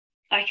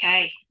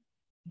Okay.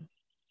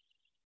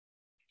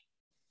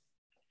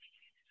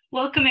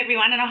 Welcome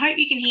everyone, and I hope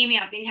you can hear me.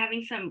 I've been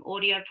having some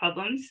audio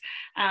problems.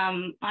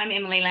 I'm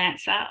Emily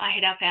Lancer. I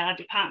head up our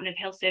Department of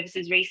Health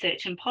Services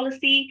Research and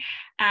Policy,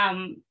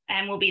 and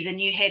will be the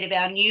new head of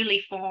our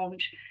newly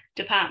formed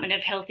Department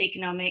of Health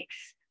Economics,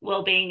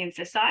 Wellbeing and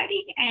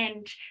Society.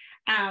 And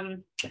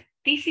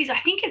this is,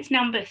 I think it's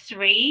number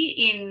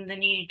 3 in the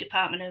new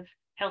Department of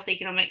Health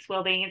Economics,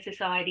 Wellbeing and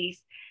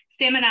Society's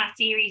seminar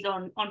series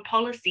on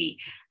policy.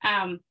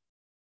 And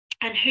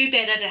who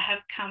better to have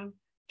come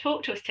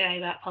talk to us today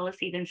about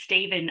policy than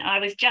Stephen. I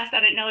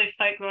don't know if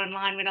folk were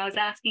online when I was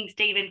asking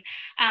Stephen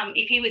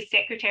if he was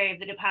Secretary of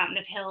the Department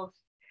of Health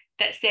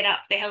that set up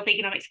the Health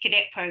Economics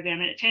Cadet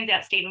Program, and it turns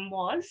out Stephen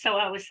was. So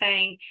I was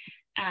saying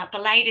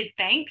belated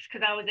thanks,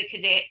 because I was a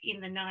cadet in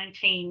the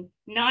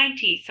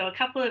 1990s. So a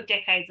couple of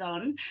decades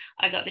on,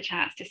 I got the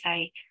chance to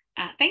say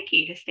thank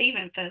you to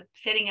Stephen for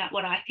setting up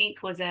what I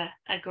think was a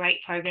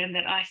great program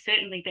that I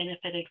certainly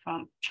benefited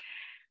from.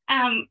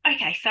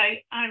 Okay, so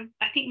I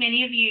think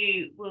many of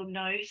you will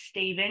know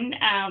Stephen.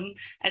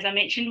 As I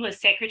mentioned,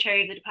 was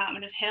Secretary of the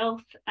Department of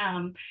Health,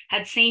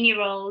 had senior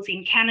roles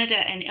in Canada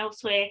and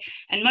elsewhere,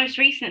 and most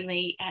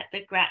recently at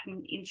the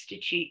Grattan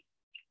Institute.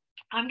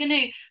 I'm going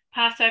to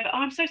pass over. Oh,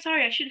 I'm so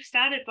sorry. I should have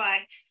started by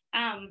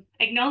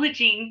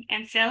acknowledging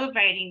and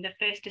celebrating the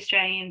first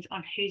Australians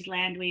on whose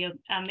land we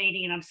are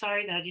meeting, and I'm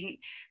sorry that I didn't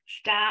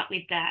start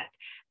with that,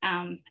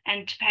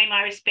 and to pay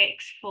my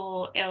respects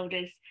for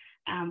elders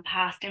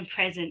past and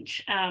present.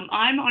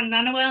 I'm on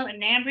Ngunnawal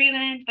and Ngambri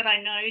land, but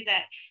I know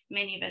that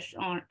many of us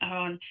are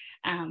on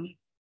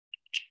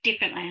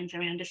different lands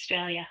around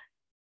Australia.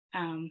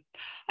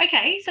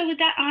 Okay, so with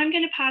that, I'm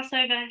going to pass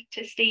over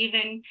to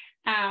Stephen.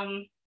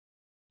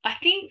 I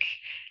think,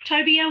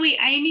 Toby, are we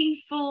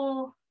aiming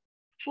for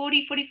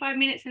 40, 45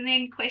 minutes and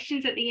then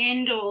questions at the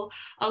end, or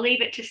I'll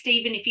leave it to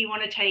Stephen if you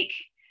want to take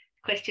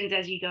questions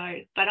as you go.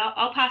 But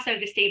I'll pass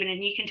over to Stephen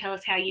and you can tell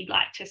us how you'd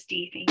like to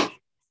steer things.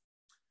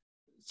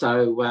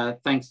 So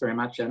thanks very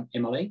much,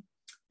 Emily.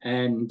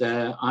 And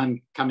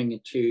I'm coming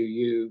to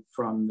you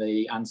from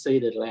the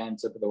unceded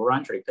lands of the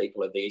Wurundjeri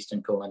people of the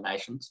Eastern Kulin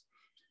Nations,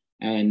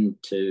 and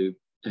to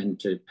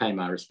pay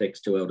my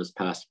respects to elders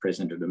past,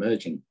 present and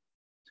emerging.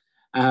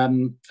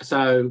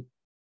 So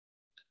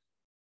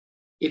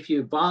if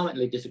you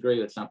violently disagree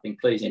with something,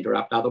 please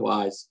interrupt.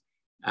 Otherwise,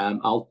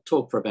 I'll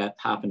talk for about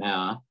half an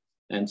hour,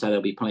 and so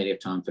there'll be plenty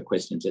of time for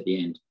questions at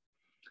the end.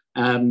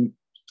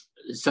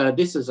 So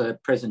this is a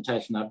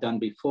presentation I've done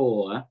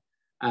before,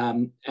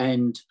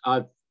 and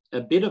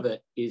a bit of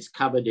it is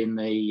covered in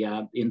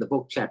the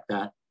book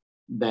chapter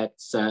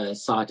that's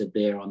cited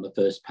there on the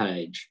first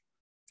page,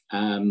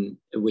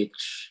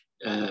 which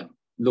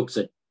looks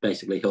at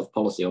basically health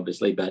policy,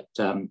 obviously, but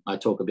I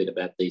talk a bit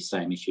about these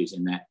same issues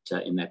in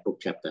that book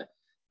chapter.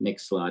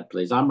 Next slide,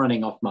 please. I'm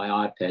running off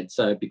my iPad,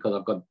 so because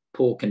I've got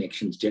poor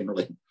connections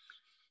generally.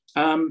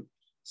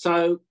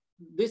 So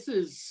this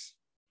is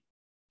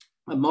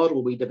a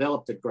model we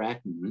developed at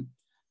Grattan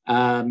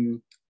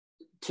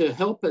to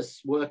help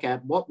us work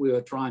out what we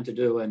were trying to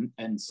do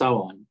and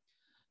so on.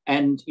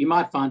 And you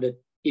might find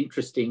it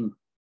interesting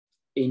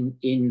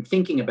in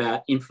thinking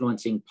about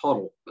influencing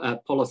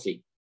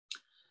policy.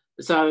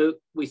 So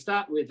we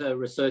start with a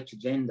research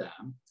agenda,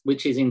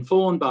 which is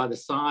informed by the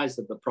size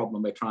of the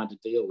problem we're trying to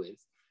deal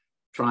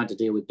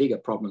with bigger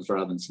problems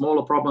rather than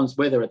smaller problems,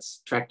 whether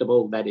it's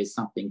tractable, that is,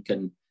 something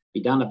can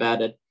be done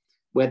about it,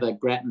 whether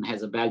Grattan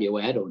has a value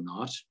add or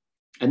not.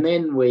 And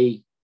then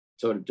we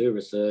sort of do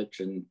research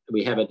and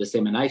we have a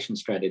dissemination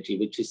strategy,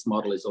 which this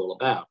model is all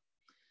about.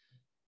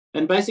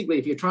 And basically,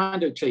 if you're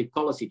trying to achieve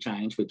policy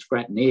change, which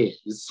Grattan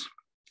is,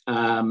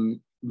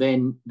 then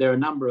there are a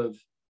number of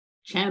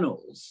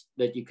channels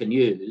that you can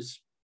use.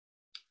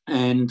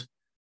 And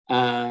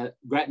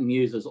Grattan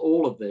uses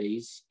all of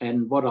these.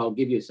 And what I'll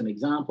give you some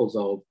examples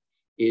of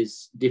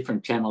is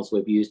different channels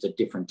we've used at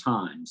different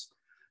times.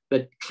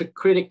 But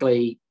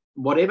critically,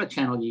 whatever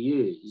channel you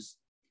use,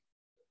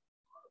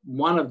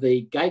 one of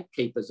the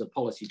gatekeepers of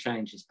policy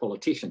change is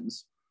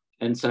politicians.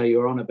 And so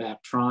you're on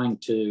about trying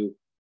to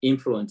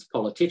influence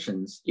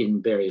politicians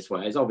in various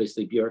ways.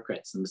 Obviously,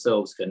 bureaucrats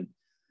themselves can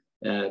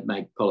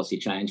make policy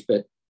change,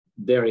 but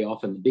very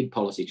often the big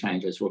policy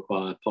changes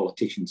require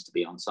politicians to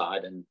be on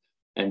side,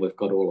 and we've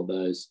got all of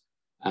those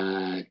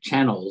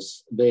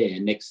channels there.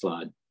 Next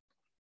slide.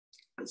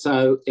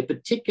 So a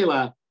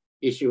particular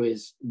issue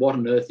is what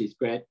on earth is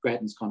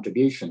Grattan's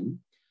contribution,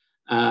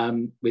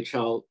 which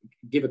I'll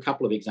give a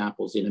couple of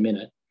examples in a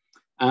minute.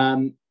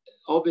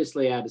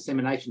 Obviously, our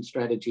dissemination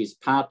strategy is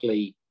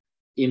partly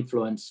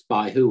influenced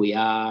by who we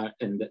are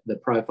and the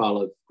profile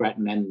of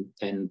Grattan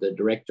and the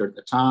director at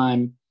the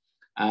time,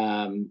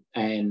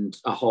 and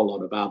a whole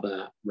lot of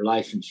other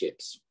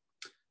relationships.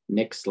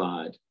 Next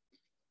slide.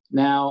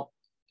 Now,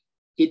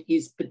 it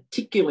is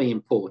particularly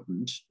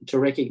important to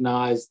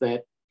recognise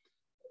that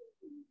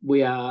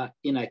we are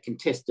in a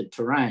contested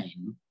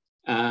terrain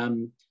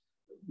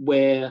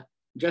where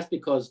just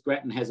because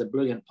Grattan has a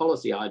brilliant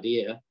policy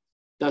idea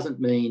doesn't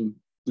mean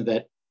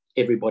that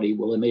everybody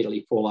will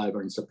immediately fall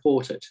over and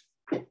support it.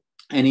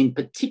 And in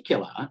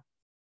particular,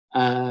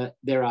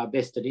 there are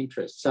vested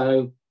interests.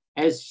 So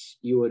as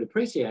you would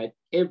appreciate,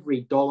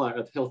 every dollar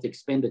of health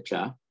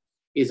expenditure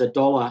is a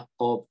dollar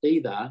of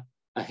either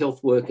a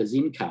health worker's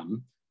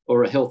income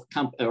or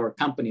a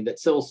company that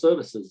sells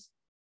services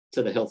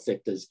to the health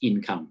sector's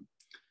income.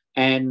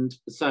 And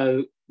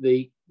so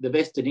the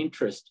vested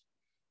interest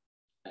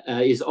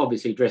is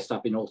obviously dressed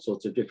up in all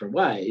sorts of different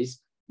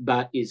ways,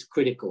 but is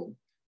critical.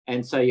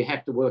 And so you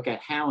have to work out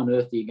how on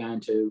earth you're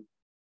going to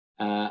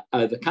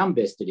overcome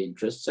vested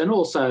interests and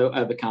also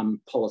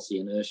overcome policy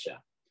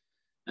inertia.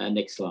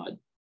 Next slide.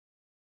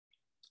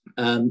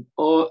 I've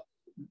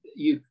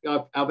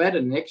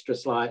added an extra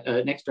slide,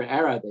 an extra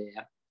arrow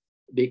there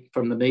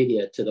from the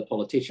media to the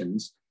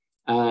politicians,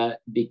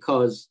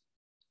 because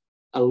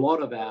a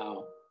lot of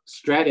our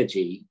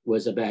strategy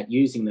was about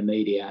using the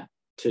media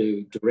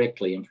to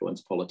directly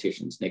influence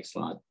politicians. Next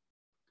slide.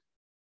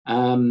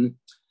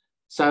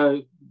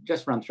 So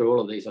just run through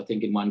all of these, I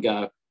think, in one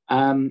go.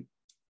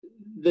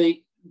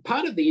 The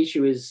part of the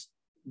issue is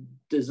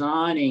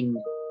thinking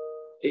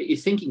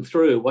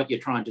through what you're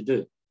trying to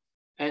do.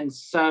 And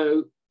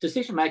so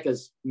decision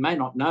makers may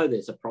not know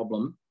there's a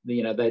problem,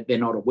 they're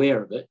not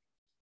aware of it.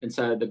 And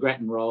so the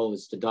Grattan role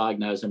is to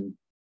diagnose and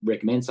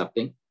recommend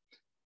something.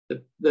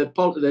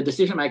 The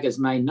decision makers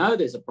may know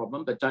there's a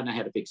problem, but don't know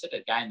how to fix it.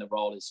 Again, the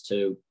role is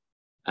to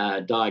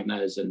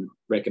diagnose and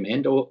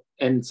recommend,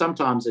 and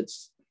sometimes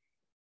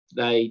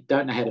they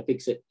don't know how to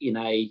fix it in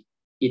a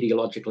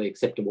ideologically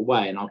acceptable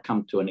way, and I'll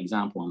come to an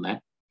example on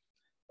that,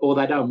 or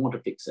they don't want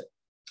to fix it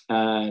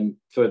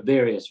for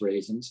various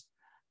reasons.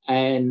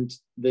 And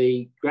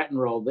the Grattan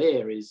role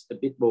there is a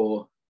bit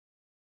more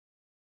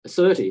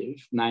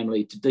assertive,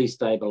 namely to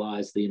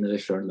destabilise the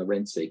inertia and the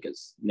rent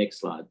seekers.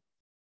 Next slide.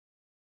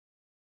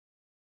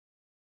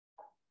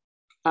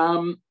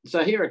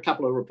 So here are a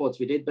couple of reports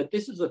we did, but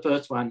this is the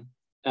first one.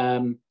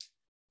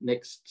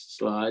 Next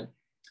slide.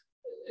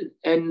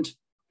 And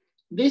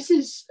this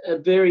is a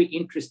very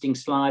interesting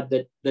slide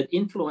that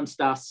influenced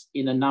us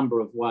in a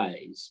number of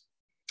ways.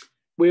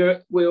 We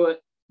were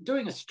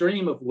doing a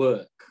stream of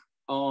work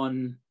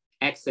on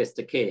access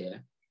to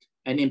care,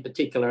 and in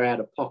particular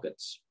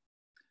out-of-pockets.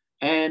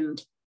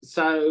 And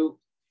so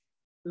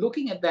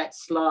looking at that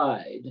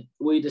slide,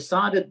 we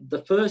decided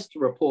the first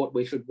report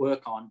we should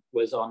work on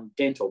was on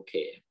dental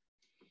care.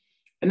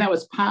 And that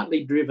was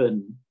partly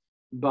driven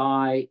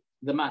by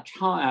the much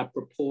higher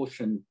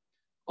proportion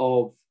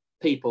of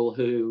people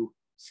who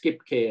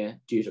skip care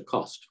due to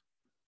cost.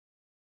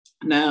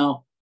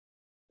 Now,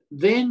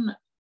 then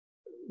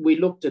we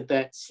looked at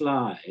that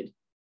slide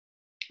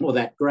or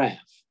that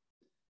graph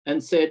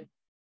and said,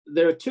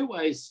 there are two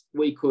ways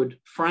we could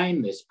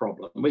frame this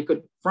problem. We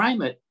could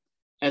frame it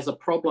as a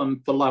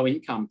problem for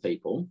low-income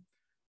people,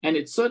 and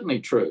it's certainly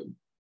true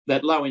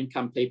that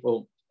low-income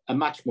people are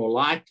much more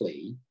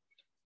likely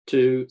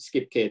to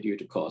skip care due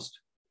to cost.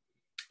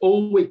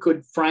 Or we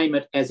could frame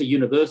it as a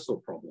universal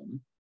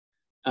problem,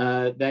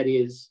 that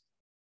is,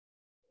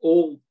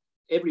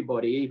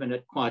 everybody, even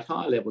at quite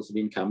high levels of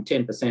income,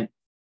 10%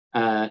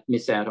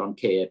 miss out on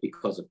care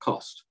because of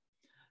cost.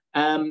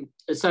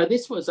 So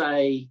this was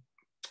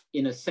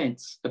in a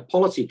sense, a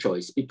policy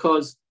choice,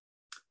 because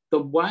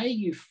the way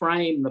you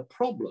frame the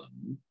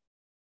problem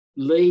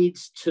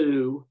leads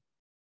to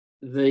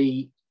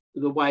the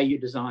way you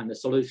design the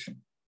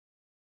solution.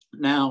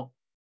 Now,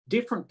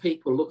 different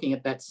people looking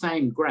at that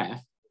same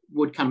graph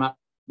would come up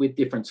with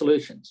different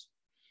solutions.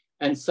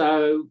 And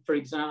so, for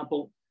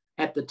example,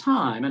 at the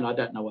time, and I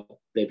don't know what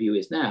their view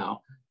is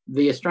now,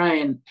 the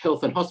Australian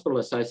Health and Hospital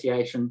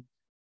Association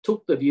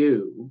took the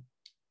view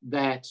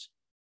that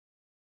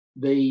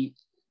the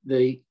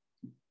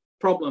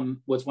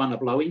problem was one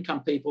of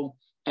low-income people,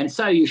 and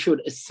so you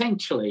should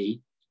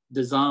essentially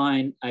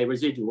design a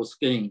residual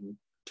scheme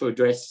to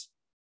address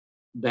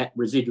that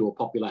residual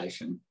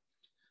population.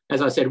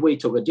 As I said, we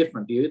took a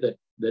different view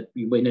that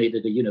we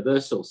needed a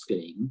universal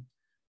scheme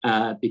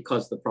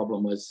because the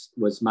problem was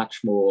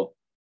much more,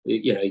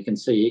 you can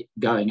see it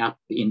going up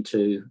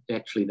into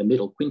actually the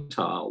middle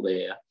quintile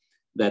there,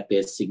 that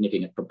there's a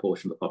significant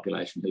proportion of the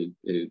population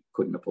who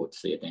couldn't afford to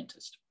see a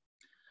dentist.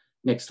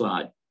 Next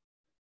slide.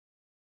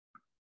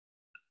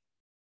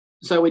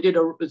 So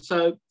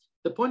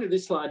the point of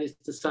this slide is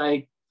to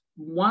say,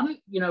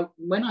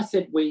 when I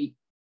said we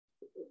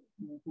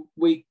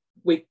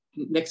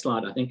next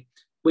slide, I think,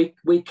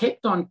 we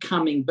kept on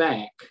coming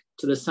back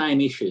to the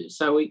same issues.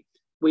 So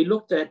we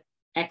looked at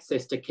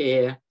access to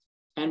care,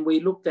 and we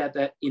looked at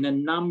that in a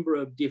number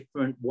of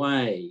different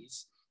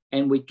ways,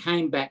 and we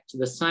came back to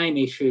the same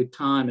issue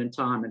time and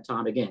time and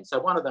time again. So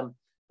one of them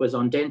was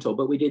on dental,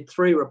 but we did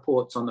 3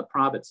 reports on the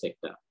private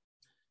sector.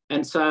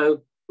 And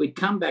so we'd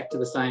come back to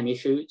the same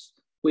issues.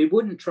 We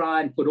wouldn't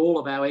try and put all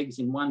of our eggs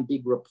in one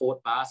big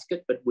report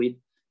basket, but we'd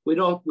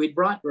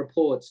write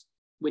reports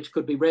which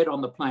could be read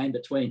on the plane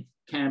between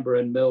Canberra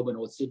and Melbourne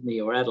or Sydney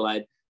or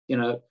Adelaide,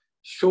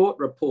 short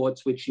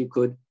reports which you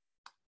could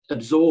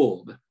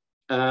absorb.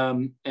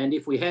 And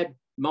if we had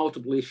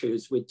multiple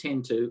issues, we'd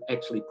tend to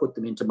actually put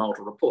them into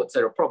multiple reports.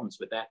 There are problems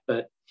with that,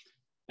 but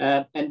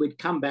And we'd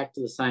come back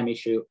to the same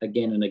issue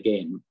again and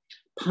again,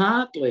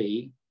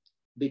 partly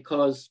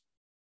because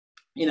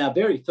in our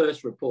very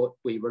first report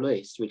we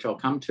released, which I'll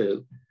come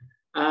to,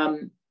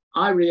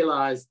 I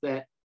realised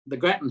that the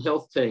Grattan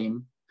Health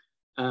team,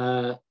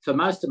 for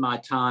most of my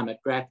time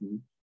at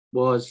Grattan,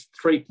 was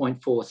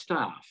 3.4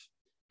 staff.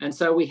 And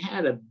so we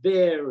had a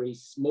very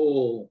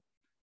small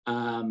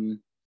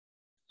team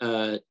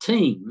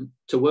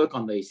to work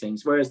on these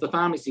things, whereas the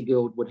Pharmacy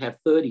Guild would have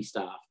 30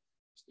 staff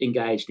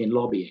engaged in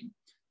lobbying.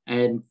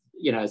 And,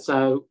 you know,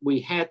 so we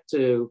had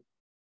to,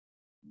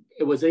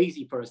 it was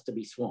easy for us to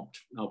be swamped,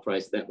 I'll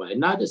phrase it that way.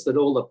 Notice that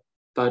all the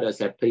photos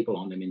have people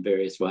on them in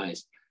various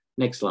ways.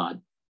 Next slide.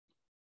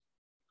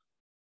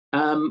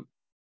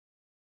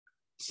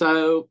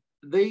 So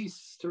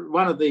these,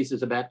 one of these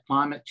is about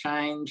climate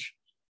change.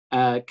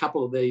 A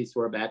couple of these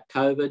were about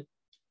COVID.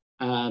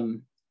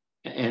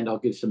 And I'll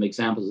give some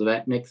examples of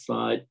that. Next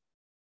slide.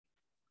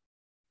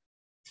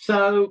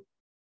 So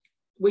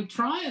we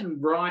try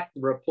and write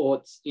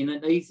reports in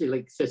an easily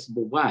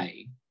accessible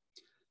way,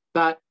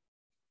 but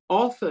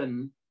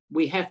often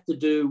we have to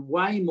do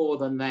way more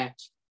than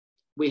that.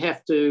 We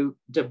have to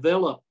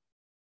develop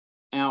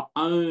our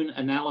own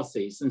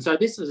analyses. And so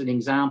this is an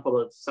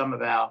example of some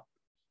of our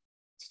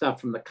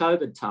stuff from the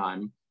COVID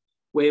time,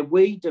 where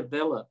we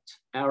developed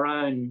our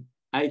own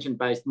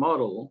agent-based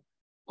model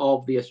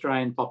of the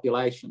Australian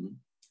population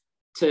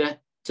to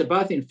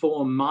both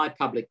inform my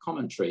public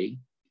commentary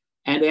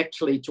and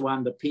actually to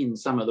underpin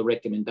some of the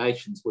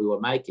recommendations we were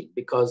making.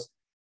 Because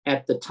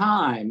at the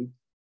time,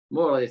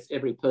 more or less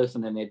every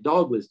person and their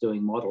dog was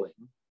doing modelling,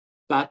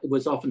 but it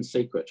was often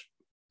secret.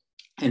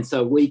 And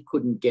so we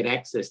couldn't get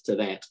access to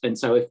that. And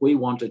so if we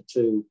wanted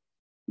to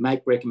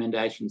make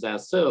recommendations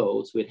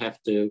ourselves, we'd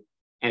have to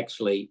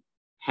actually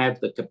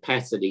have the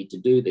capacity to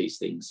do these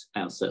things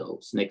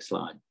ourselves. Next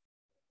slide.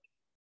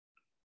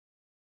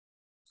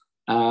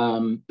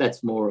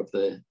 That's more of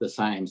the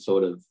same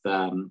sort of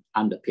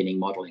underpinning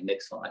modelling.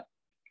 Next slide.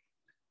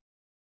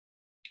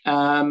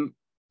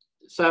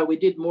 So we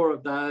did more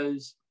of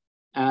those.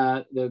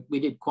 We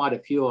did quite a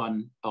few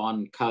on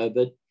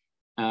COVID.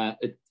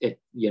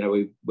 You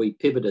know, we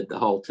pivoted the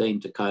whole team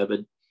to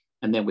COVID,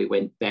 and then we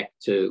went back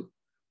to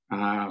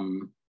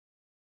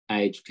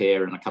aged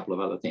care and a couple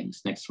of other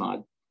things. Next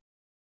slide.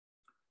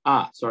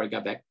 Sorry, go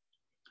back.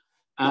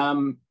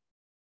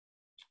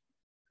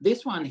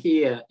 This one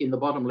here in the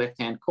bottom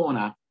left-hand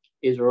corner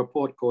is a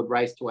report called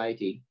Race to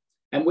 80.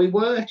 And we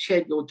were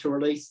scheduled to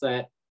release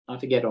that, I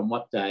forget on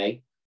what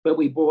day, but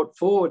we brought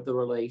forward the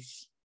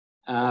release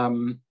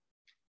so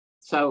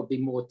it would be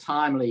more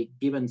timely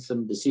given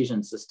some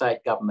decisions the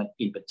state government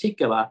in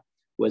particular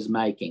was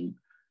making.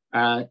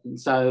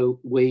 So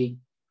we,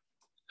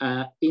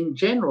 in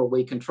general,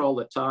 we control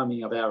the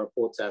timing of our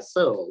reports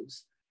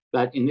ourselves,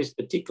 but in this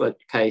particular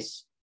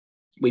case,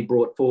 we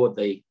brought forward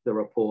the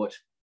report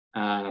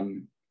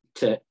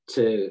to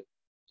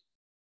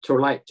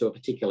relate to a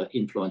particular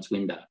influence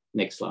window.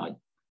 Next slide.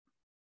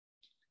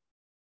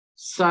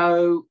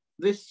 So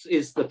this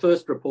is the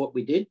first report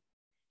we did.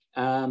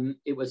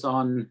 It was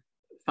on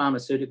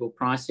pharmaceutical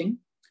pricing.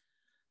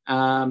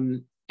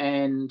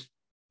 And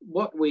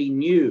what we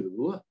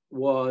knew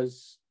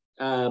was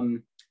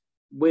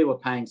we were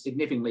paying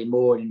significantly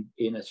more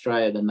in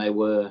Australia than they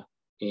were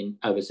in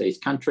overseas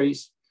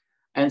countries.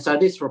 And so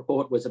this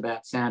report was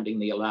about sounding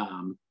the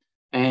alarm.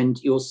 And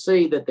you'll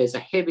see that there's a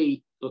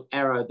heavy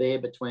arrow there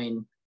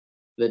between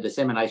the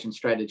dissemination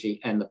strategy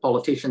and the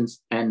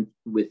politicians and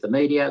with the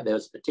media. There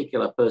was a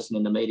particular person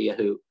in the media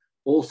who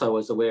also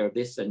was aware of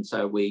this, and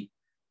so we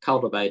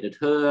cultivated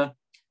her.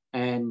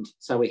 And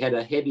so we had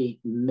a heavy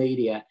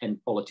media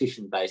and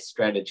politician-based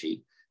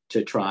strategy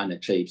to try and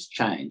achieve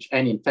change.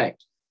 And in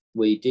fact,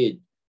 we did.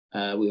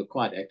 We were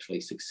quite actually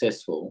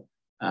successful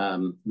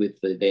with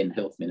the then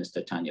Health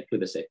Minister, Tanya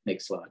Plibersek.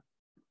 Next slide.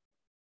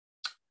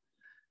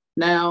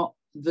 Now,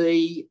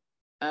 the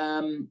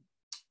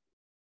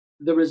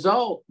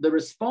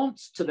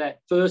response to that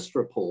first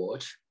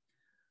report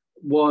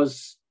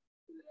was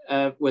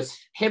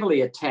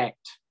heavily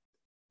attacked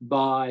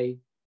by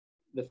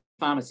the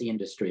pharmacy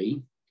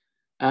industry.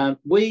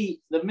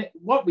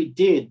 What we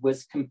did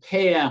was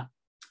compare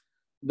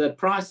the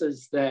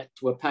prices that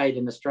were paid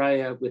in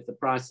Australia with the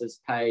prices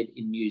paid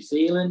in New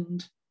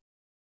Zealand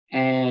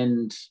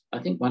and I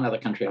think one other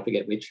country, I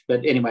forget which,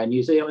 but anyway,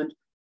 New Zealand,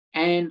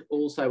 and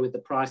also with the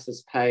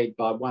prices paid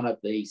by one of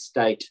the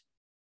state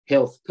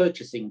health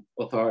purchasing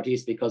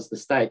authorities, because the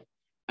state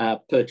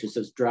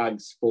purchases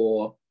drugs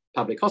for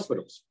public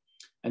hospitals.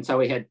 And so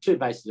we had two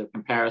bases of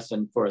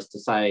comparison for us to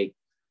say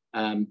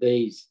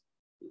these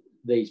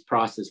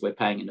prices we're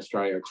paying in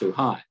Australia are too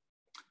high.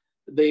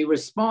 The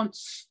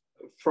response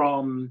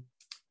from,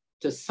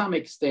 to some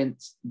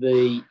extent,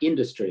 the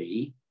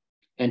industry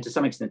and to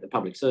some extent the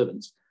public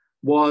servants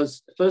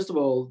was, first of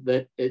all,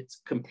 that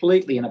it's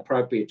completely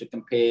inappropriate to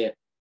compare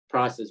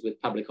prices with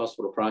public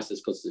hospital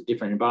prices because it's a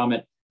different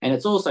environment. And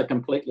it's also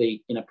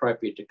completely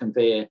inappropriate to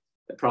compare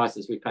the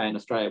prices we pay in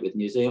Australia with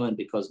New Zealand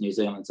because New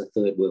Zealand's a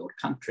third world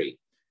country.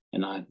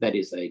 And that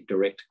is a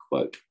direct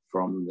quote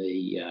from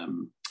the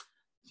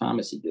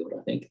Pharmacy Guild,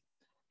 I think.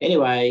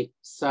 Anyway,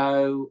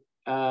 so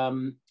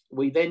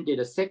we then did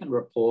a second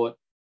report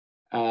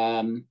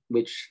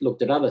which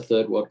looked at other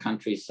third world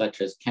countries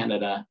such as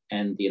Canada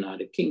and the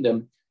United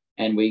Kingdom,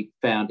 and we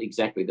found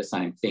exactly the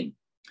same thing.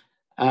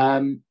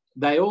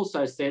 They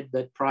also said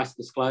that price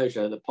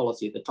disclosure, the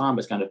policy at the time,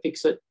 was going to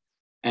fix it.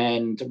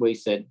 And we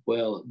said,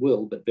 well, it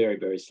will, but very,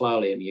 very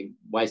slowly, and you're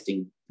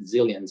wasting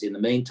zillions in the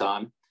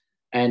meantime.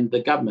 And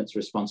the government's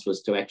response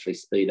was to actually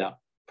speed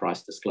up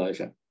price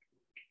disclosure.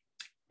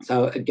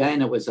 So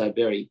again, it was a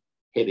very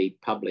heavy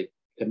public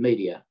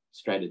media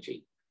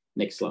strategy.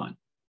 Next slide.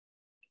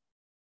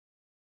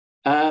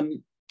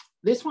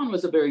 This one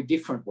was a very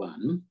different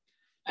one.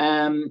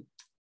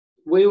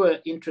 We were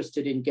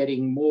interested in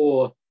getting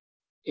more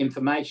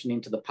information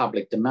into the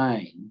public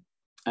domain.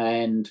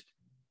 And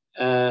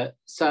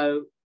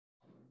so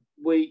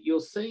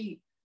you'll see,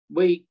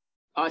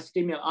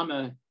 I'm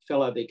a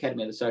fellow of the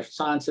Academy of the Social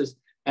Sciences,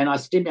 and I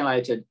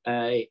stimulated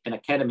an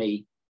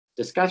Academy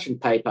discussion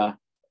paper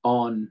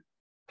on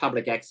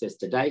public access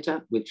to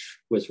data, which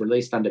was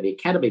released under the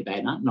Academy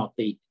banner, not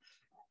the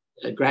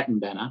Grattan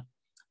banner.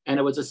 And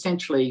it was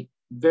essentially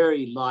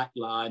very light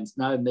lines,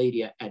 no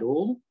media at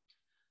all.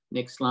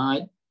 Next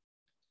slide.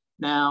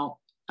 Now,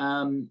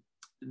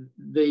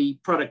 the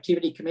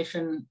Productivity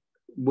Commission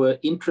were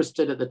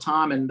interested at the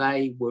time, and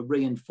they were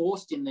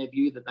reinforced in their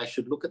view that they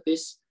should look at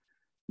this.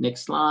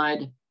 Next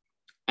slide.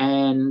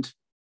 And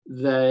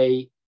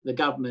the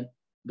department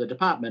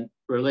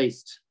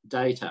released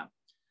data.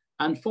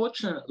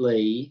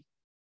 Unfortunately,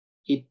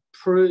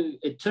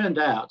 it turned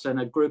out,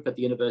 and a group at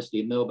the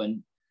University of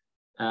Melbourne,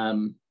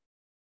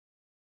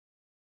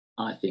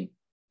 I think,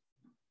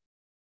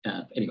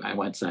 anyway, I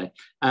won't say,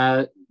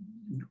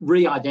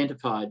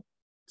 re-identified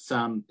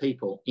some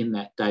people in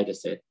that data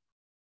set.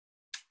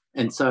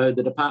 And so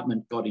the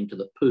department got into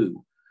the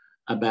poo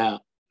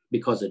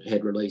because it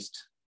had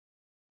released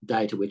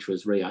data which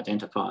was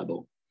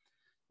re-identifiable.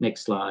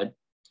 Next slide.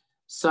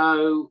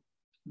 So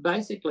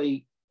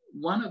basically,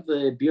 one of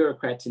the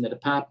bureaucrats in the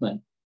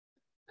department,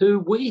 who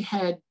we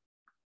had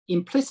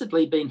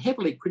implicitly been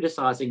heavily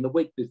criticising the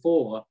week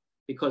before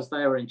because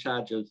they were in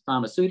charge of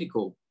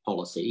pharmaceutical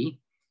policy,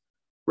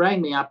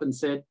 rang me up and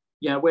said,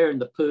 we're in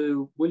the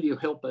poo, will you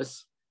help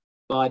us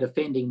by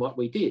defending what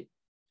we did?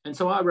 And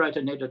so I wrote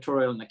an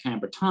editorial in the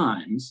Canberra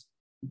Times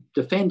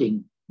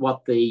defending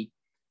what the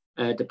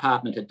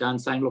department had done,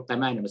 saying, look, they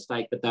made a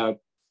mistake, but they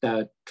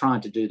were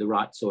trying to do the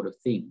right sort of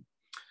thing.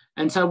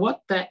 And so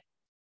what that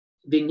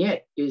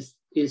vignette is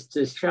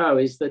to show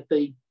is that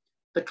the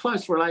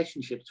close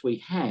relationships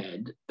we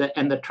had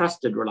and the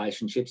trusted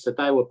relationships that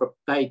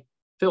they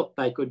felt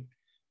they could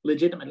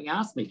legitimately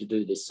ask me to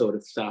do this sort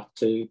of stuff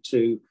to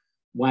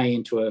weigh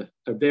into a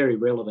very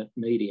relevant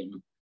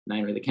medium,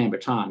 namely the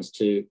Canberra Times,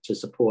 to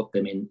support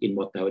them in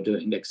what they were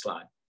doing. Next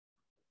slide.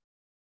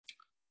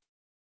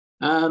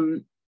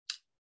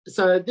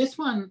 So this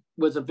one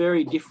was a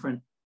very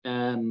different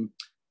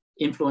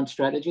influence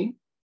strategy.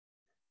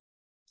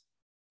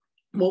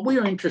 What we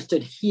were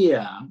interested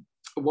here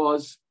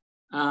was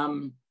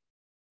the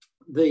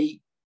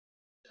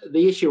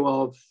issue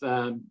of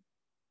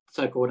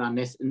so-called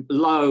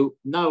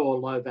no or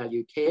low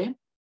value care.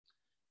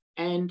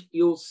 And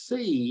you'll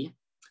see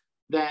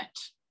that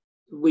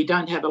we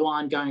don't have a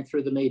line going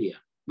through the media.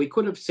 We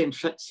could have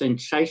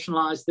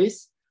sensationalized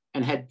this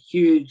and had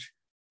huge,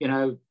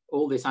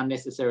 all this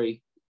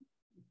unnecessary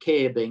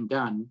care being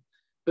done.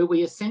 But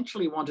we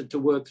essentially wanted to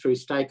work through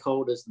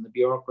stakeholders and the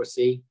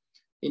bureaucracy,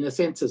 in a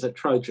sense, as a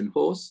Trojan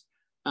horse,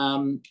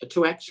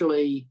 to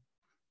actually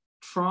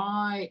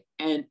try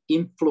and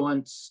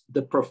influence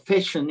the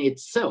profession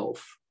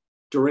itself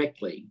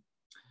directly.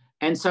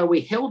 And so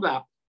we held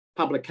up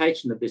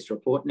publication of this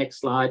report, next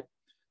slide,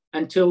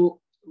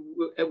 until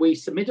we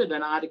submitted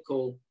an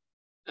article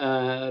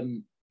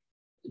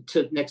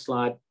next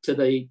slide, to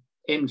the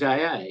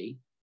MJA,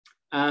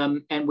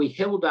 and we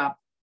held up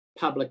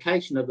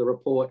publication of the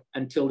report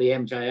until the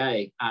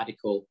MJA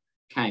article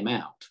came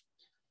out.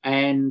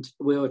 And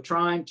we were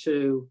trying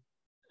to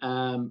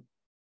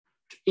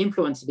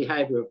influence the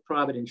behaviour of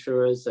private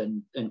insurers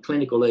and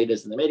clinical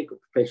leaders in the medical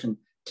profession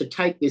to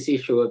take this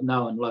issue of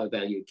no and low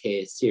value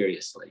care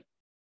seriously.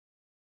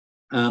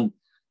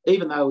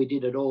 Even though we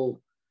did it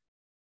all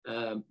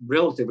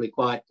relatively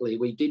quietly,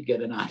 we did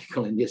get an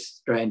article in this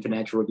Australian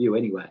Financial Review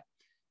anyway.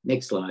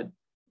 Next slide.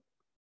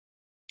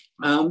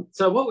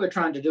 So what we're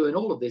trying to do in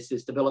all of this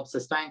is develop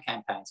sustained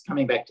campaigns,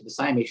 coming back to the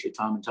same issue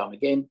time and time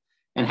again,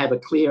 and have a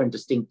clear and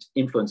distinct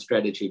influence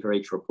strategy for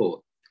each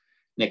report.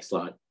 Next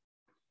slide.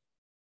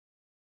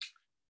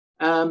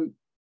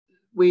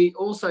 We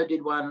also did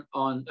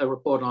a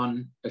report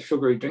on a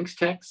sugary drinks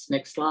tax.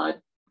 Next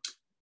slide.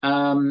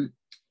 And,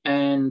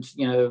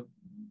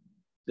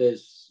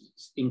 there's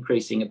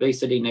increasing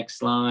obesity. Next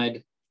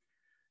slide.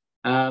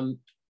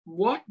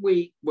 What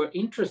we were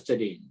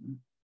interested in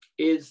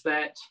is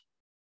that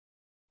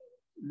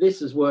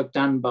this is work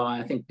done by,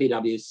 I think,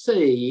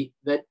 PwC,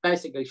 that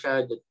basically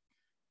showed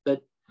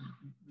that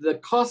the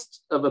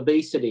cost of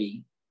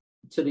obesity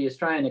to the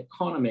Australian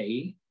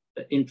economy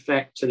in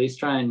fact, to the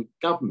Australian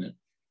government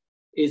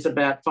is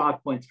about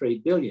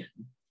 5.3 billion.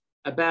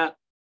 About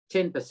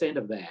 10%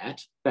 of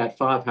that, about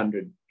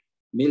 500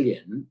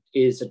 million,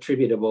 is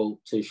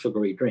attributable to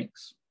sugary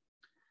drinks.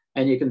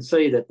 And you can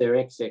see that there are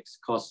excess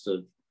costs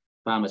of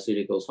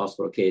pharmaceuticals,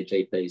 hospital care,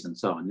 GPs, and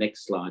so on.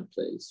 Next slide,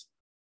 please.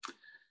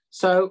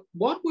 So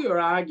what we were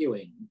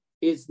arguing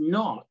is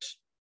not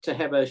to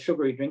have a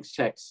sugary drinks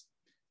tax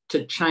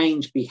to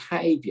change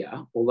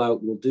behaviour, although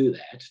it will do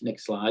that,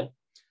 next slide,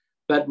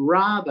 but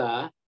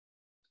rather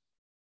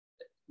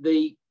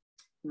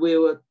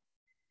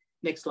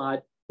next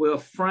slide, we were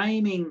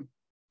framing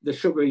the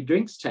sugary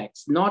drinks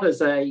tax not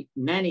as a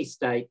nanny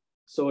state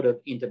sort of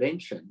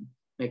intervention,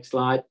 next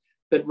slide,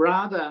 but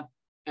rather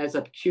as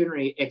a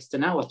pecuniary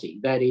externality.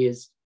 That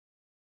is,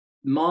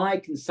 my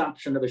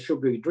consumption of a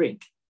sugary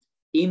drink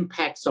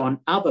impacts on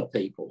other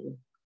people.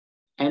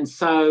 And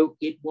so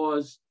it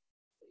was,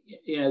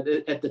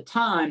 at the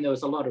time, there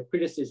was a lot of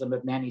criticism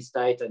of nanny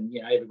state and,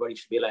 everybody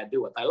should be allowed to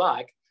do what they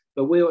like.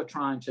 But we were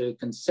trying to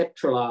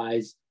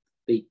conceptualise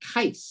the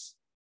case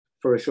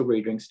for a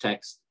sugary drinks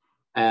tax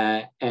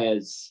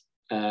as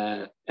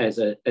an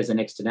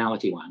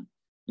externality one.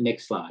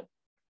 Next slide.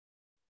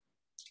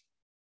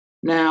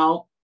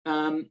 Now,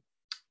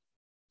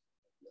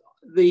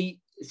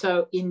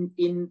 so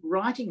in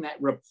writing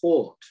that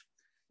report,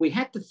 we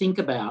had to think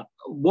about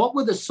what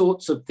are the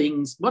sorts of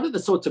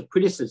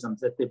criticisms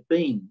that there've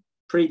been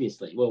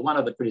previously. Well, one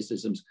of the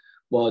criticisms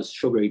was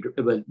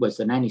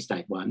the nanny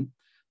state one,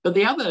 but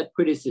the other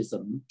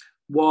criticism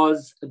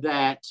was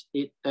that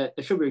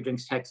a sugary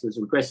drinks tax was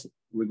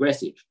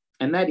regressive,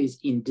 and that is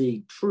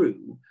indeed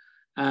true.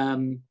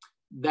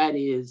 That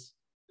is,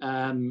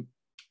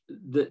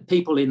 the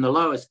people in the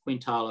lowest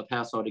quintile of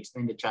household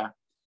expenditure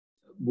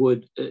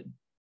would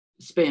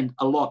spend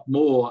a lot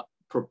more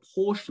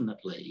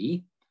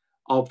proportionately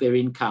of their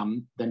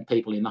income than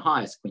people in the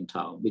highest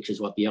quintile, which is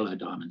what the yellow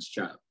diamonds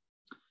show.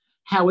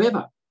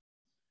 However,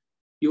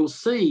 you'll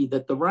see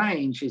that the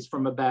range is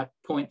from about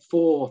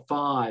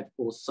 0.45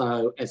 or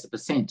so as a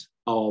percent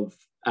of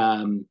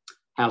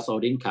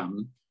household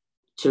income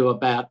to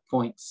about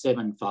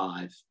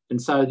 0.75. And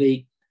so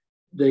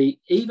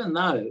even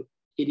though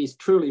it is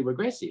truly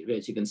regressive,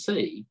 as you can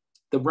see,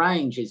 the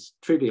range is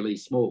trivially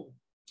small.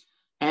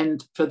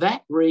 And for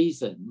that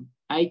reason,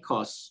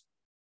 ACOS,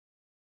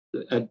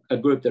 a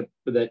group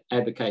that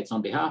advocates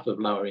on behalf of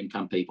lower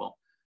income people,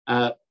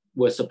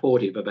 were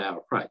supportive of our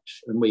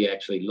approach. And we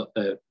actually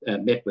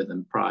met with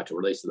them prior to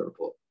release of the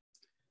report.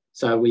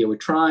 So we were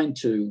trying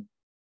to,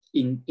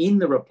 in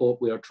the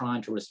report, we were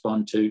trying to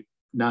respond to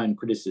known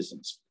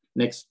criticisms.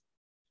 Next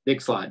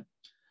slide.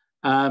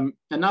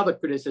 Another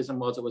criticism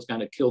was it was going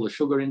to kill the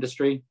sugar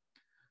industry.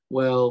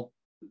 Well,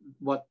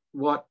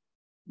 what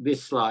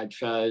this slide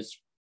shows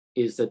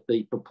is that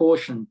the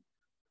proportion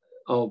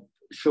of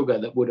sugar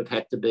that would have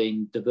had to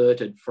be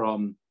diverted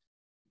from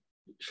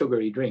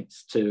sugary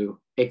drinks to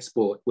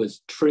export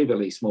was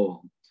trivially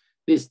small.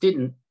 This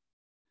didn't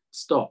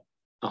stop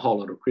a whole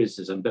lot of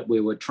criticism, but we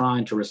were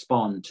trying to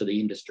respond to the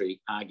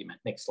industry argument.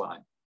 Next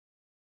slide.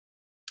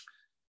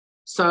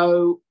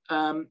 So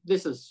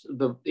this is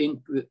the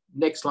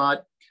next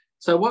slide.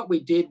 So what we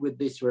did with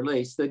this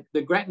release, the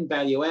Grattan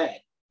value add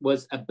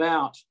was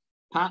about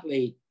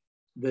partly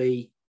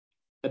the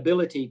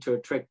ability to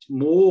attract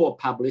more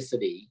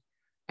publicity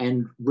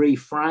and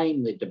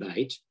reframe the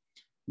debate.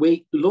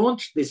 We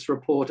launched this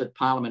report at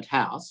Parliament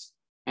House,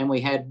 and we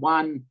had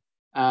one,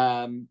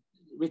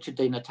 Richard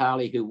Di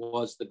Natale, who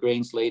was the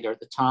Greens leader at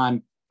the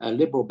time, a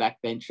Liberal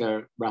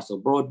backbencher, Russell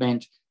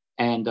Broadbent,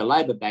 and a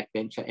Labor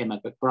backbencher,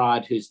 Emma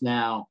McBride, who's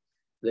now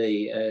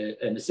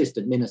an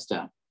assistant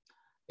minister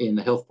in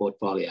the health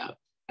portfolio.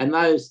 And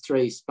those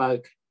three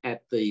spoke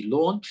at the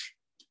launch.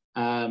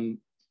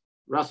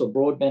 Russell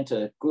Broadbent,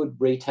 a good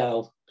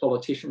retail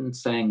politician,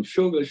 sang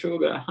sugar,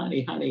 sugar,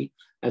 honey, honey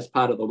as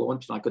part of the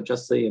launch. And I could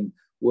just see him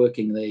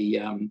working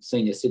the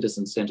senior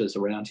citizen centres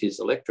around his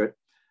electorate.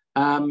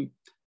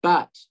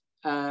 But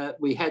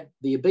we had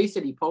the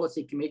Obesity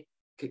Policy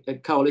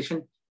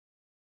Coalition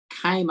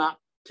came up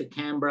to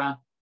Canberra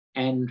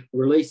and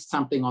released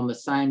something on the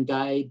same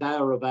day. They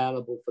were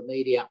available for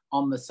media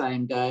on the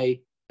same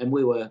day. And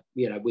we were,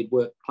 we'd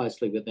worked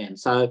closely with them.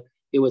 So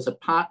it was a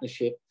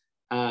partnership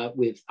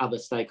with other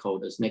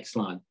stakeholders. Next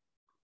slide.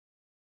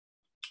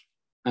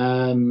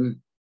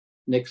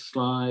 Next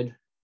slide.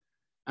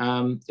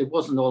 It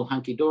wasn't all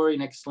hunky-dory.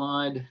 Next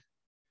slide.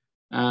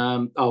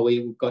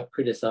 We got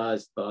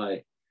criticised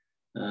by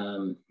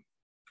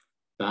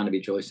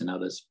Barnaby Joyce and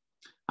others.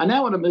 I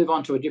now want to move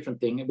on to a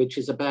different thing, which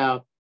is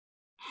about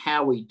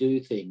how we do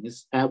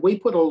things. We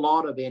put a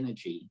lot of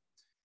energy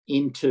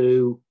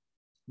into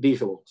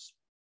visuals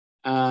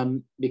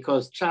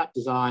because chart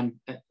design,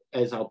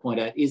 as I'll point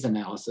out, is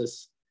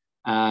analysis.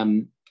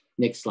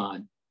 Next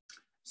slide.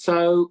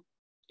 So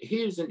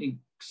here's an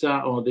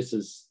example. Oh, this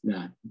is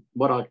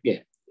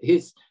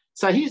here's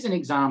an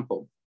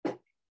example.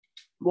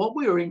 What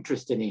we were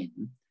interested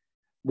in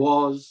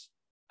was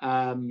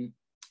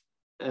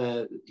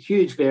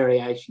huge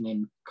variation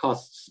in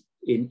costs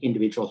in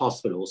individual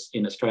hospitals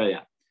in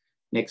Australia.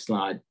 Next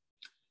slide.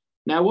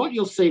 Now, what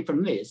you'll see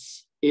from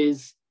this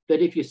is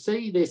that if you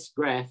see this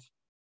graph,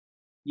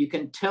 you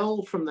can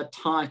tell from the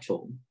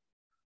title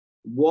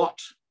what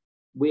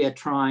we are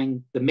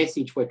trying, the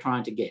message we're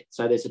trying to get.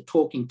 So there's a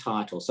talking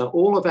title. So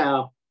all of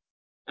our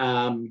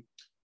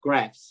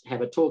graphs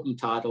have a talking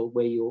title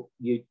where you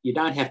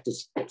don't have to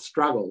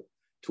struggle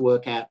to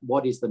work out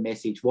what is the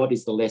message, what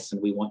is the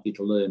lesson we want you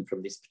to learn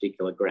from this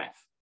particular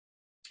graph.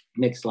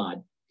 Next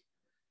slide.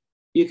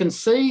 You can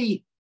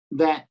see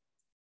that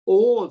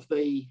all of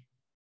the,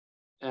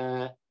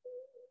 that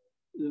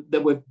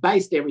we've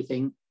based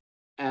everything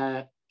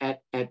at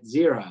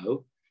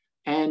 0.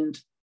 And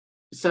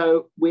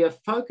so we are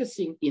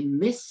focusing in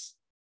this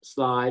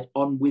slide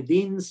on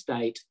within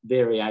state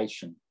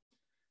variation.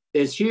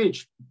 There's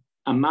huge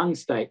among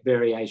state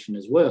variation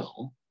as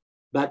well,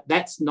 but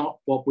that's not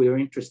what we're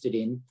interested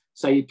in.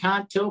 So you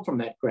can't tell from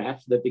that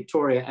graph that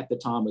Victoria at the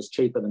time was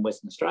cheaper than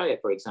Western Australia,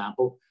 for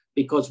example,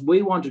 because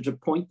we wanted to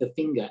point the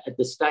finger at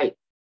the state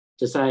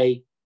to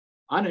say,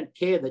 I don't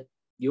care that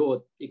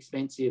you're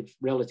expensive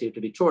relative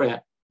to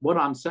Victoria. What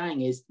I'm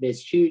saying is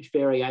there's huge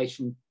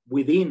variation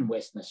within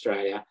Western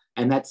Australia,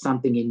 and that's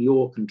something in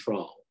your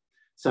control.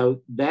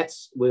 So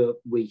that's where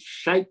we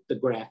shape the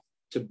graph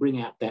to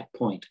bring out that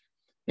point.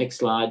 Next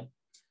slide.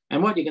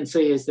 And what you can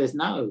see is there's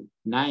no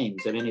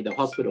names of any of the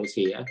hospitals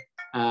here.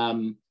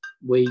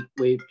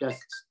 We've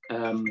just,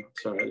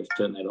 sorry, let's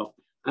turn that off.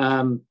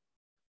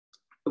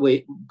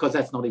 Because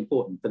that's not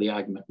important for the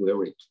argument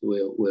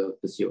we're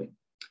pursuing.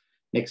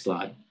 Next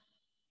slide.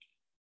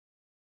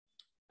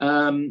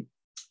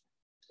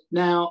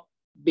 Now,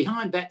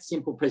 behind that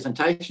simple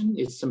presentation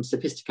is some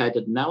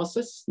sophisticated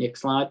analysis.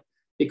 Next slide.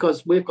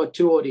 Because we've got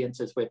two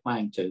audiences we're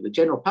playing to, the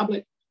general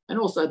public and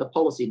also the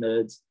policy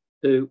nerds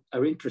who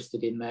are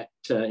interested in that,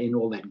 in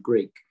all that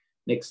Greek.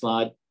 Next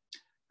slide.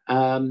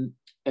 And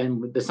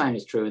the same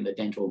is true in the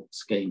dental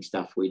scheme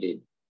stuff we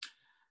did.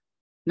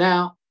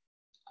 Now,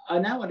 I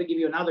now want to give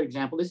you another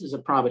example. This is a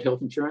private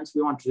health insurance.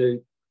 We want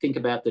to think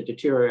about the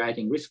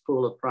deteriorating risk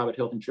pool of private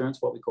health insurance,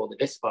 what we call the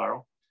death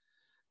spiral.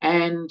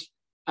 And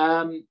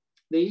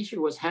the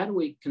issue was, how do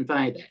we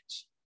convey that?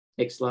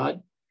 Next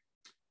slide.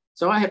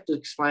 So I have to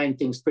explain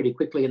things pretty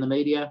quickly in the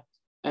media.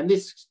 And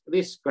this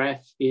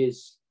graph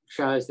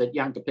shows that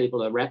younger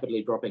people are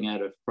rapidly dropping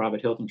out of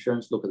private health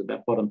insurance. Look at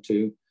the bottom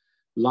two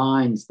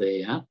lines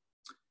there.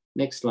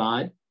 Next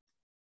slide.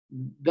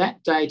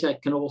 That data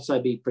can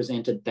also be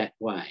presented that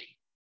way.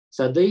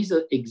 So these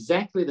are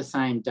exactly the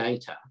same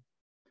data,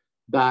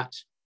 but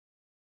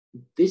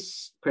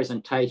this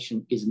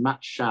presentation is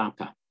much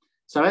sharper.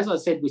 So as I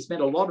said, we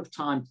spent a lot of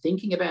time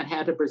thinking about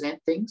how to present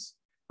things.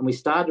 And we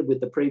started with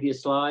the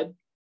previous slide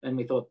and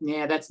we thought,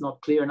 yeah, that's not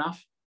clear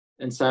enough.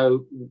 And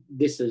so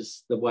this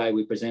is the way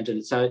we presented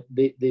it. So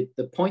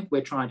the point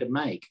we're trying to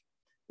make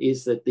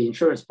is that the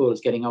insurance pool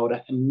is getting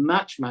older and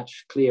much,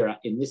 much clearer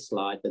in this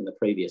slide than the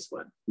previous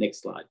one.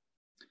 Next slide.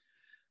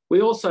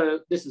 We also,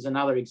 this is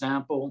another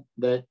example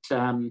that,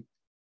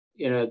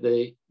 you know,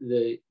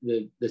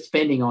 the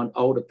spending on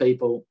older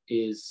people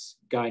is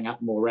going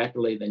up more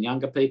rapidly than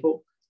younger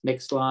people.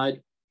 Next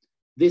slide.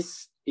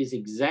 This is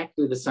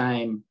exactly the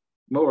same,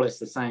 more or less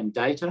the same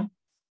data,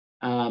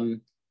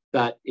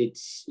 but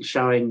it's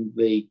showing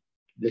the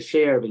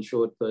share of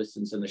insured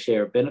persons and the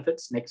share of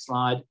benefits. Next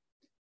slide.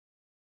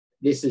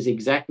 This is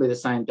exactly the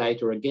same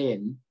data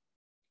again,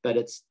 but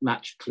it's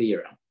much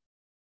clearer.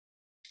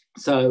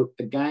 So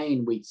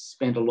again, we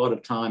spent a lot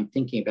of time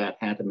thinking about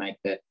how to make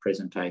that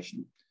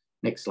presentation.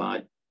 Next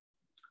slide.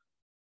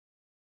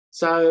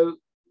 So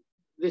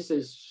this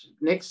is,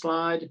 next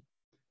slide.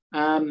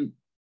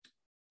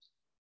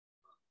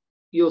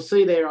 You'll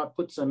see there I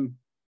put some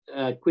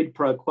quid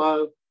pro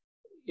quo.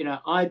 You know,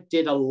 I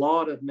did a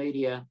lot of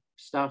media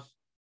stuff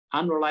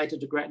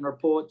unrelated to Grattan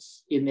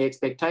reports in the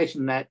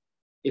expectation that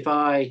if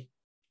I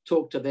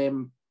talk to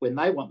them when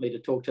they want me to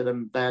talk to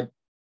them, they'd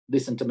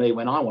listen to me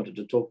when I wanted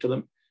to talk to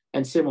them.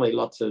 And similarly,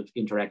 lots of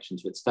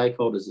interactions with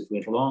stakeholders as we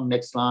went along.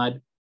 Next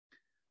slide.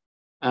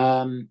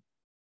 There,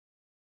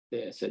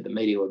 so the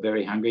media were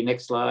very hungry.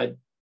 Next slide.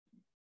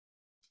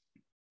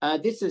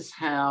 This is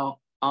how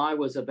I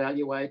was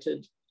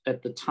evaluated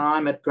at the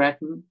time at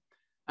Grattan.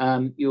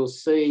 You'll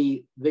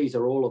see these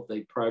are all of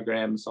the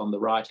programs on the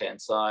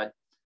right-hand side,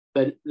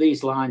 but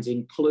these lines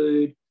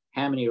include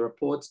how many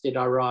reports did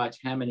I write,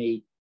 how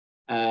many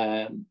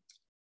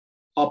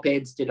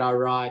op-eds did I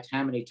write,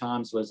 how many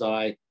times was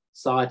I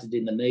cited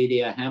in the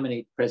media, how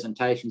many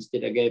presentations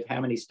did I give,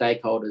 how many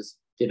stakeholders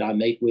did I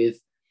meet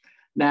with.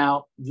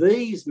 Now,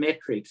 these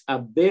metrics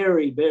are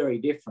very, very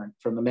different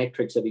from the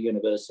metrics of a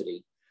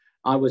university.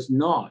 I was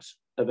not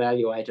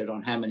evaluated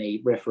on how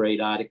many refereed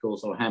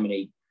articles or how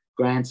many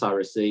grants I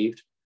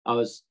received.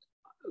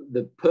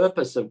 The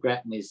purpose of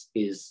Grattan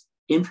is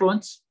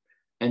influence.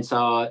 And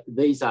so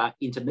these are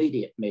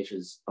intermediate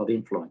measures of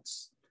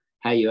influence,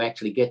 how you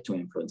actually get to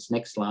influence.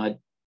 Next slide.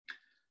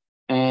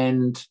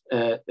 And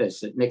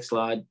next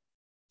slide.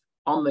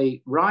 On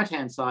the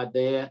right-hand side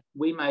there,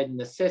 we made an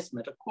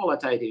assessment, a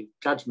qualitative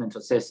judgment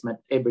assessment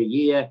every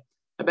year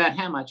about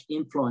how much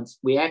influence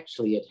we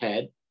actually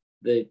had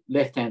the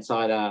left-hand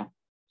side are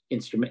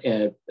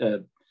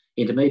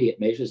intermediate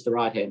measures. The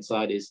right-hand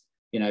side is,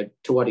 to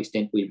what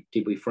extent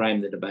did we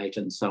frame the debate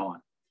and so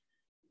on.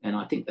 And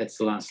I think that's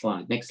the last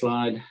slide. Next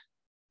slide.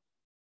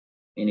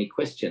 Any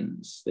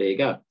questions? There you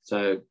go.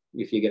 So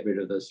if you get rid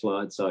of the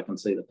slides so I can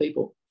see the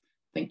people.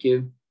 Thank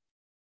you.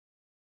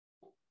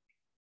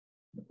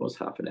 It was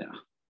half an hour.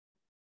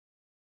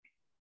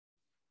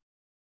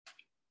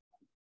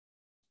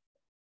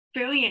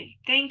 Brilliant.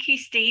 Thank you,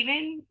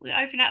 Stephen. We'll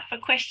open up for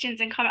questions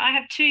and comments. I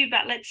have two,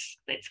 but let's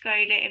go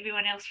to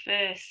everyone else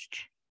first.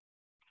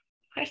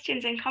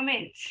 Questions and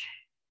comments.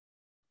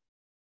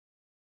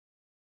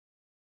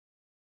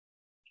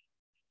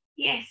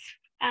 Yes,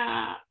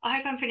 I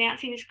hope I'm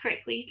pronouncing this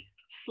correctly.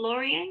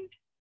 Florian?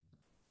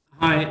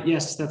 Hi,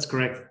 yes, that's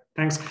correct.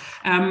 Thanks.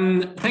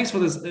 Thanks for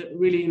this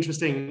really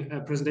interesting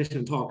presentation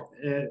and talk.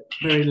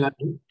 Very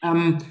lovely.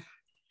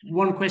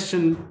 One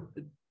question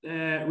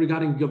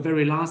regarding your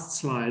very last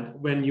slide,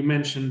 when you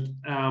mentioned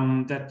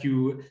that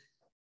you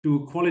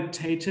do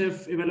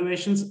qualitative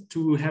evaluations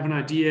to have an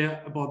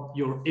idea about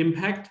your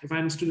impact, if I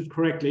understood it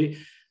correctly.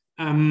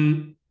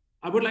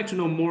 I would like to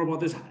know more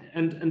about this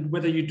and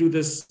whether you do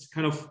this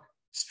kind of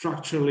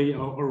structurally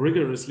or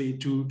rigorously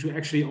to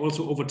actually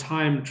also over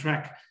time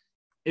track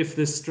if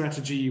this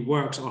strategy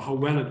works or how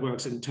well it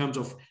works in terms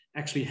of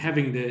actually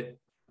having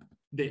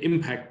the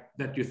impact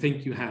that you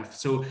think you have.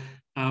 So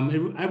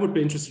I would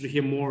be interested to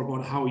hear more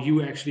about how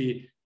you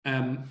actually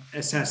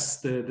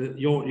assess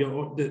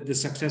the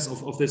success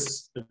of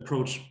this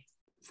approach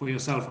for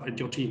yourself and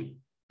your team.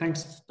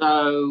 Thanks.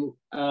 So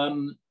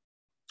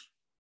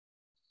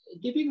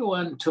giving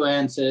one to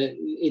answer,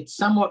 it's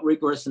somewhat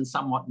rigorous and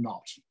somewhat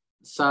not.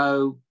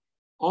 So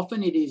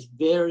often it is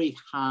very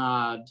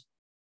hard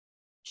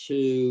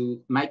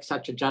to make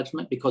such a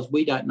judgment because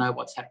we don't know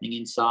what's happening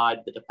inside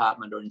the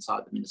department or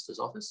inside the minister's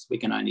office. We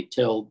can only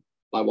tell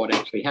by what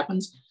actually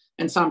happens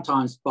and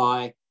sometimes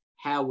by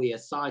how we are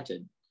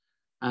cited.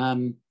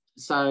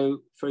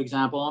 So, for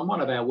example, on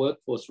one of our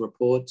workforce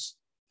reports,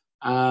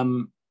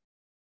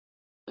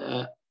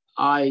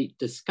 I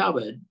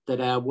discovered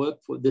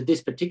that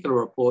this particular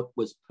report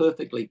was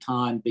perfectly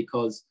timed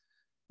because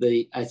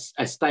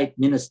a state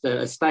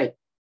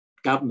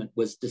government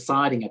was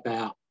deciding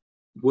about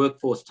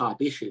workforce type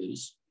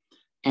issues,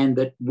 and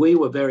that we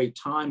were very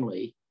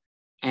timely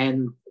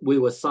and we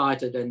were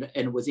cited and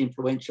it was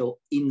influential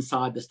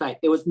inside the state.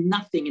 There was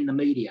nothing in the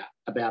media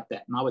about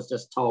that. And I was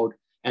just told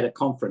at a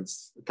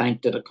conference,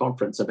 thanked at a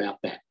conference about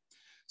that.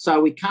 So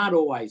we can't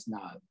always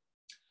know.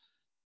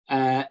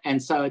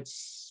 And so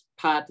it's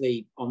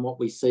partly on what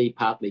we see,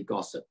 partly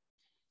gossip.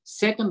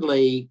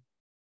 Secondly,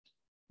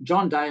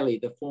 John Daly,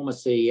 the former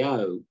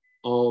CEO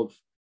of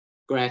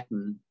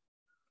Grattan,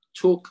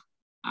 took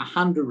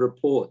 100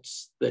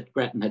 reports that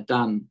Grattan had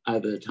done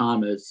over the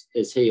time as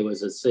he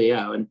was a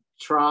CEO and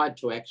tried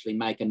to actually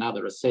make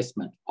another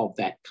assessment of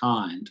that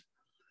kind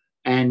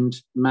and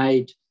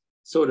made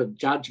sort of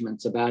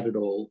judgments about it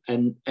all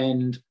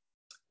and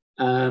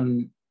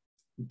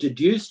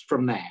deduced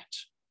from that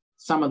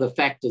some of the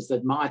factors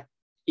that might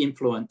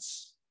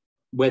influence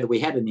whether we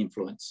had an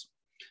influence.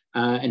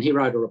 And he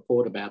wrote a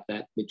report about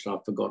that, which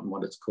I've forgotten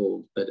what it's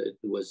called, but it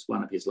was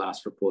one of his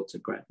last reports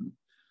at Grattan.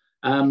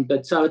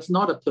 But so it's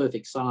not a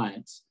perfect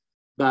science,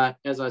 but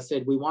as I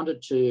said, we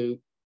wanted to,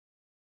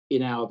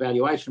 in our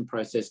evaluation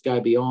process,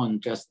 go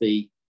beyond just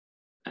the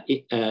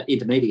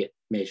intermediate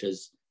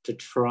measures to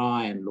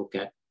try and look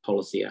at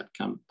policy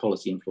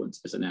influence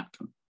as an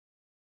outcome.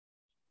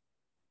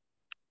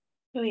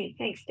 Brilliant,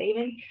 thanks,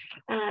 Stephen.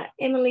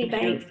 Emily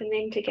Banks and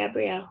then to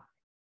Gabrielle.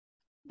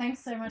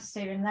 Thanks so much,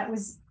 Stephen. That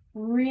was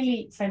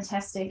really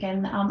fantastic.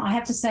 And I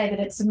have to say that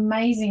it's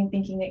amazing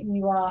thinking that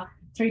you are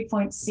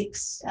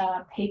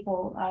 3.6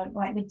 people,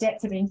 like the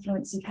depth of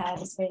influence you've had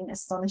has been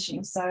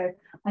astonishing. So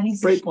I think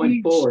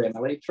 3.4,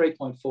 Emily,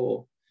 3.4.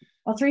 Oh,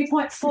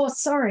 3.4,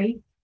 sorry.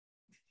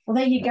 Well,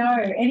 there you go.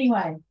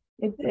 Anyway,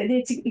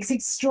 it's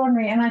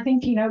extraordinary. And I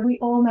think, we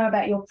all know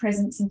about your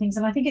presence and things.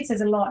 And I think it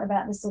says a lot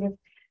about the sort of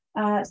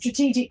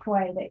strategic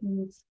way that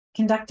you've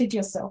conducted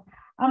yourself.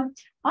 I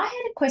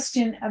had a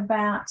question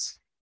about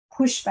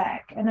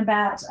pushback and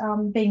about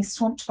being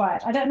swamped by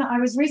it. I don't know. I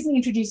was recently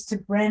introduced to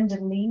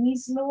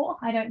Brandolini's law.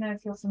 I don't know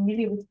if you're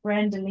familiar with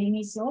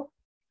Brandolini's law.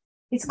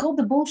 It's called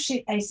the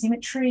bullshit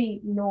asymmetry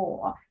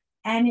law.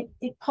 And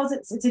it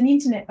posits, it's an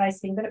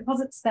internet-based thing, but it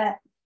posits that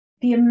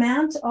the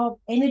amount of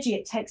energy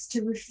it takes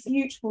to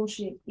refute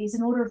bullshit is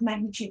an order of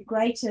magnitude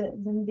greater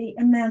than the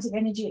amount of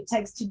energy it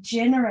takes to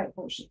generate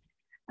bullshit.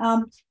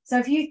 So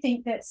if you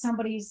think that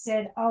somebody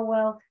said, oh,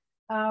 well,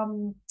 I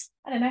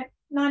don't know,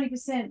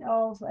 90%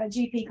 of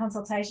GP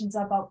consultations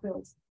are bulk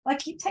bills.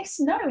 Like, it takes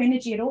no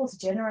energy at all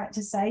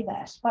to say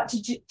that, but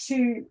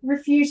to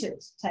refute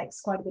it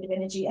takes quite a bit of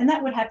energy. And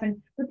that would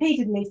happen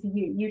repeatedly for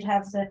you. You'd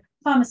have the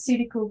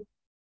pharmaceutical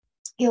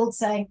guild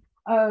saying,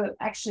 oh,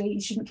 actually, you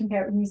shouldn't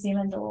compare it with New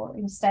Zealand or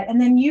in state. And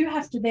then you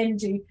have to then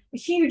do a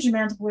huge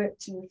amount of work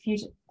to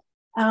refute it.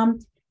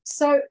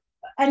 So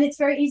and it's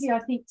very easy, I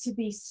think, to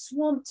be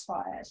swamped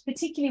by it,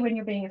 particularly when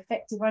you're being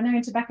effective. I know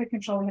in tobacco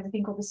control we have a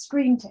thing called the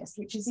screen test,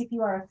 which is if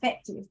you are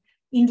effective,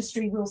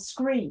 industry will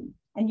screen,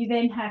 and you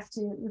then have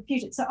to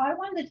refute it. So I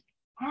wondered,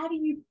 how do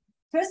you,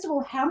 first of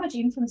all, how much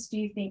influence do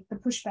you think the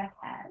pushback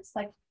has?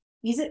 Like,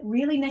 is it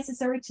really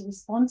necessary to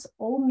respond to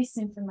all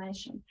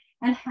misinformation?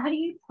 And how do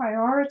you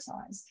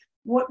prioritize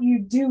what you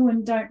do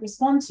and don't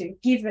respond to,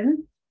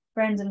 given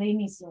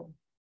Brandolini's law?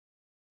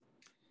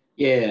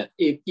 Yeah,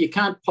 you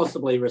can't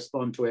possibly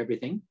respond to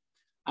everything.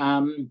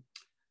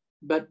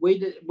 But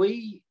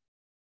we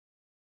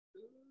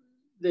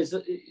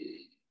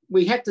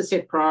had to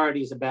set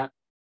priorities about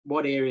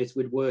what areas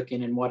we'd work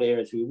in and what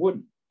areas we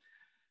wouldn't.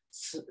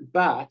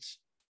 But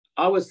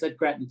I was at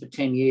Grattan for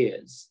 10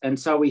 years, and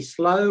so we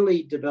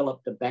slowly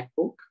developed a back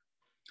book,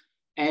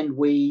 and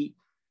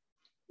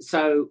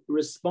so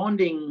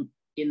responding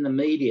in the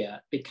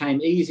media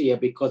became easier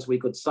because we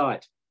could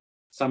cite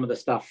some of the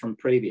stuff from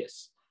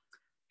previous.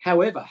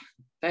 However,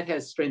 that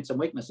has strengths and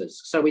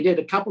weaknesses. So we did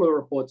a couple of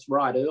reports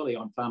right early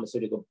on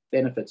pharmaceutical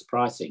benefits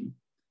pricing.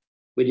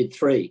 We did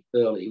 3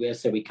 early,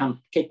 so we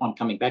keep on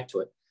coming back to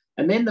it.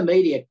 And then the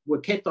media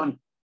were kept on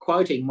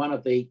quoting one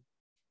of the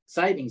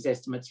savings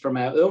estimates from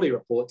our early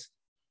reports,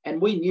 and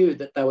we knew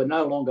that they were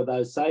no longer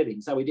those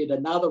savings. So we did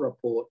another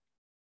report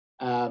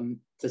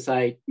to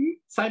say,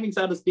 savings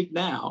aren't as big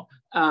now,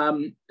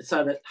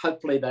 so that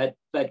hopefully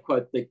they'd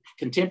quote the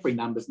contemporary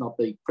numbers, not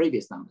the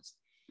previous numbers.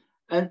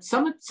 And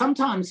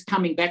sometimes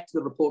coming back to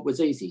the report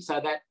was easy.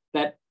 So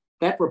that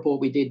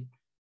report we did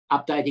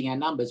updating our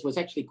numbers was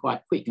actually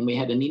quite quick, and we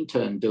had an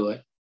intern do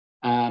it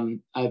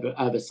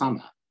over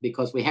summer,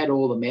 because we had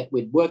all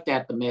we'd worked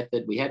out the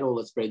method, we had all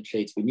the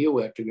spreadsheets, we knew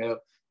where to go,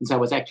 and so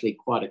it was actually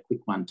quite a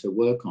quick one to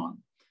work on.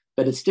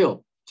 But it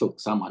still took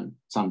some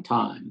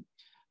time.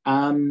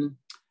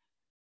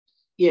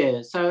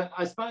 Yeah, so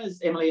I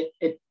suppose, Emily,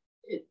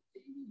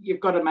 you've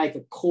got to make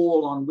a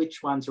call on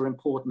which ones are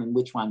important and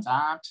which ones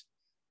aren't.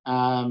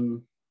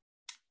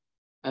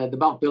 The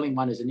bulk billing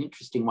one is an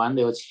interesting one.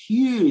 There was a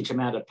huge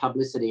amount of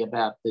publicity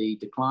about the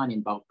decline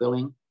in bulk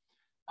billing,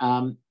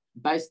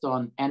 based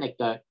on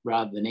anecdote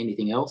rather than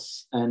anything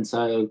else. And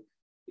so,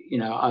 you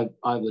know,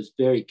 I was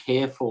very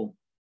careful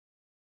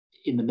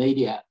in the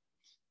media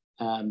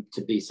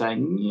to be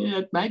saying, yeah,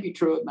 it may be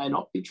true, it may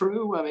not be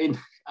true. I mean,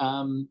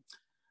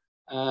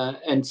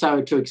 and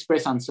so to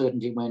express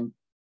uncertainty when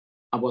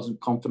I wasn't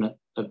confident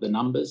of the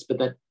numbers. But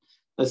that,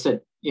 I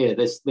said, yeah,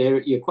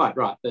 you're quite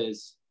right.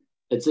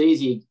 It's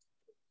easy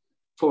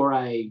for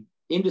a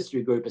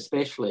industry group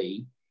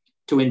especially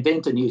to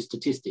invent a new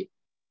statistic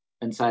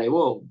and say,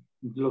 well,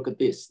 look at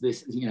this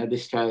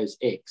shows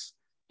X.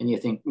 And you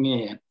think,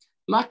 yeah.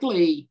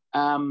 Luckily,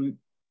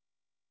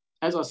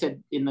 as I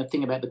said in the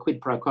thing about the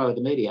quid pro quo of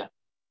the media,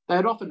 they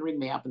would often ring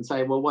me up and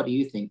say, well, what do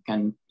you think?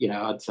 And, you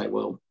know, I'd say,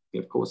 well,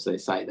 of course they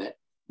say that,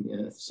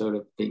 sort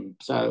of thing.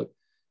 So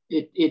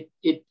it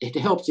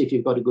helps if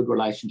you've got a good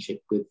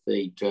relationship with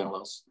the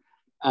journalists.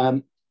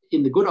 In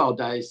the good old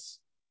days,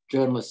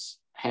 journalists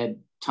had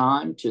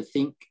time to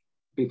think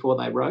before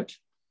they wrote.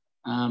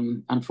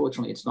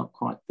 Unfortunately, it's not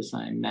quite the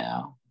same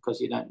now,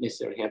 because you don't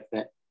necessarily have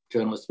that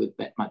journalist with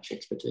that much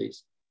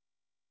expertise.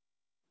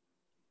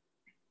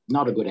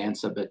 Not a good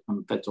answer, but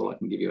that's all I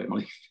can give you,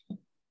 Emily.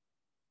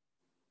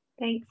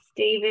 Thanks,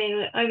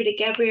 Stephen. Over to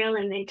Gabrielle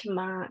and then to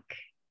Mark.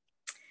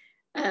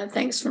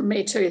 Thanks from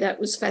me too. That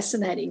was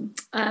fascinating.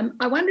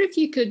 I wonder if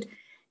you could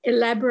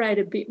elaborate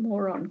a bit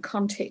more on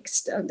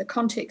context, the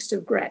context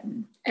of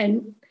Grattan,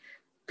 and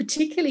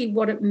particularly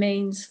what it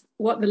means,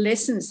 what the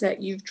lessons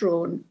that you've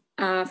drawn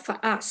are for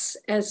us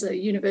as a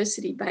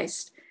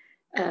university-based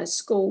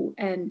school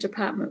and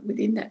department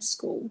within that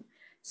school.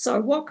 So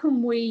what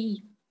can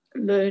we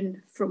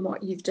learn from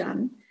what you've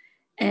done,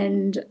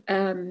 and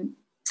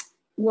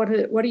what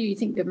do you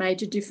think the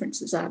major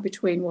differences are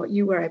between what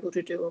you were able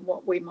to do and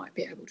what we might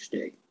be able to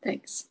do?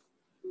 Thanks.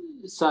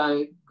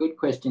 So, good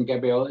question,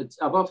 Gabrielle.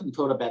 I've often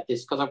thought about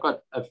this because I've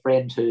got a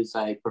friend who's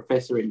a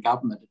professor in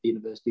government at the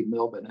University of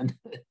Melbourne,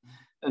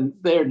 and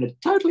they're in a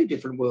totally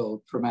different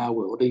world from our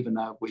world, even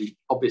though we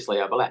obviously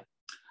overlap.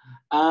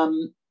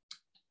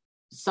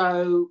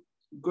 So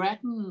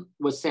Grattan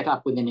was set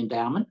up with an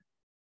endowment.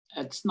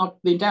 The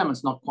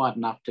endowment's not quite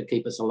enough to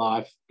keep us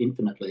alive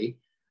infinitely,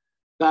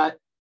 but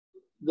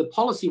the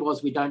policy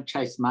was we don't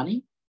chase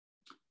money.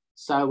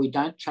 So we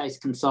don't chase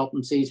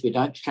consultancies, we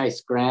don't chase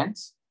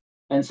grants.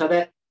 And so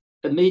that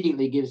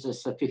immediately gives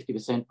us a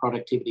 50%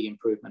 productivity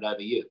improvement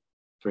over you,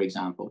 for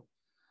example.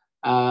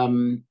 Our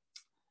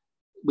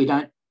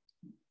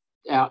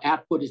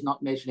output is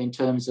not measured in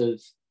terms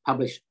of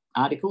published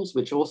articles,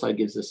 which also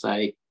gives us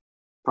a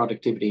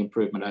productivity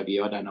improvement over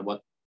you. I don't know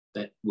what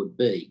that would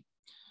be.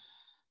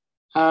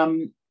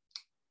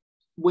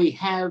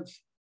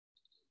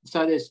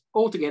 So there's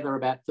altogether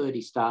about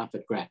 30 staff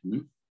at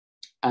Grattan,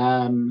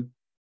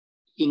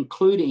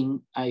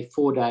 including a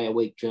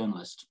 4-day-a-week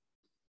journalist.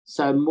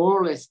 So more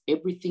or less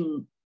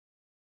everything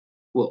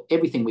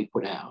we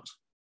put out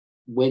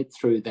went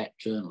through that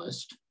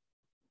journalist,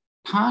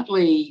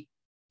 partly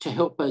to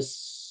help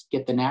us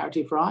get the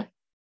narrative right,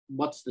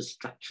 what's the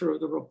structure of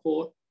the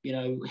report? You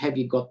know, have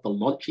you got the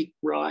logic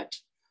right?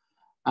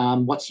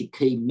 What's your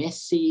key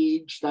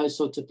message? Those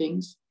sorts of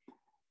things.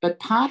 But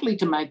partly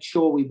to make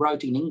sure we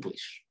wrote in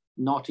English,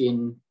 not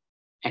in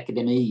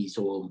academese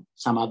or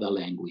some other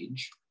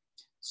language,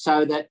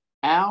 so that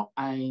our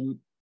aim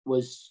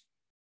was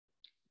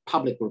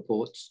public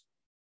reports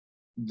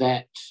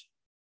that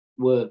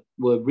were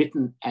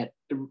written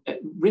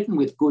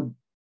with good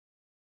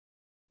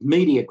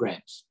media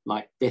grabs,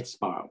 like Death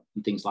Spiral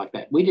and things like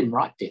that. We didn't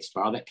write Death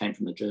Spiral, that came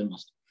from a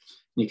journalist.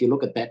 And if you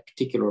look at that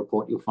particular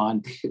report, you'll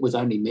find it was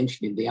only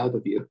mentioned in the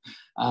overview.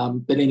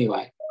 But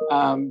anyway,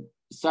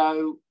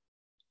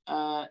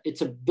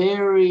 it's a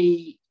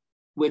very,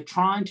 we're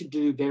trying to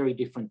do very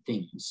different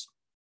things.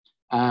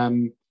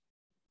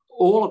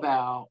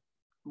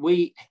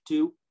 We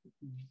do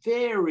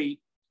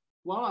very,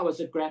 while I was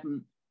at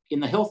Grattan, in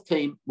the health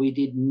team, we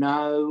did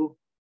no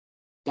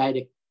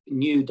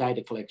new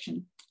data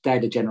collection,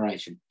 data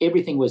generation.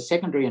 Everything was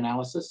secondary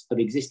analysis of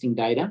existing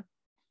data.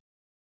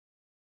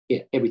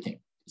 Yeah, everything.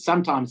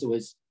 Sometimes it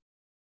was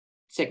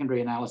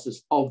secondary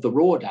analysis of the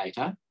raw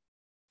data.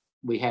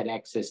 We had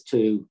access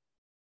to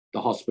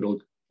the hospital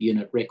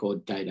unit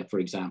record data, for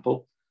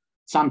example.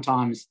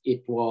 Sometimes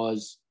it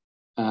was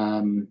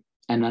an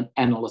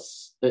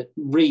analysis,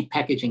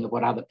 repackaging of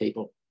what other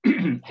people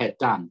had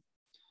done.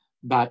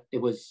 But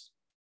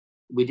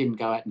we didn't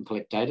go out and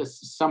collect data.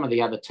 Some of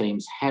the other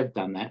teams have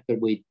done that, but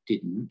we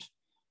didn't.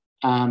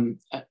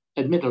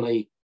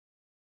 Admittedly,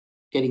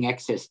 getting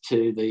access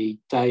to the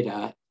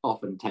data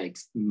often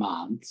takes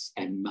months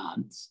and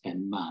months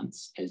and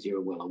months, as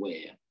you're well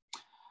aware.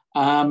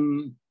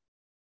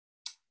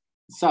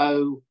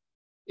 So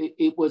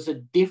it was a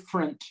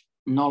different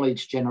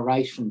knowledge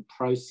generation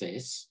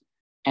process,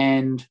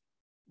 and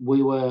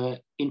we were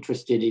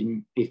interested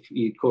in, if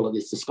you call it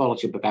this, the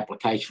scholarship of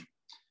application.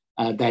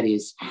 That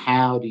is,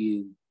 how do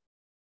you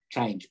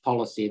change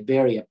policy, a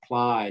very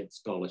applied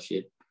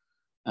scholarship,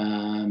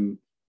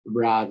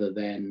 rather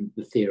than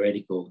the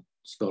theoretical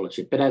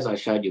scholarship. But as I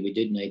showed you, we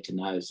did need to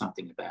know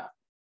something about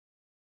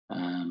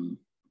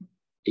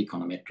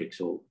econometrics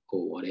or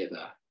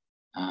whatever.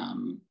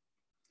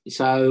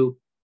 So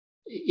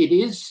it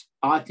is,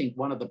 I think,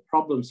 one of the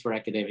problems for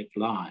academic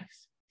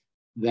life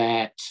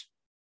that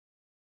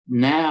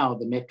now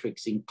the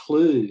metrics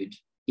include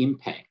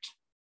impact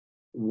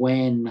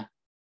when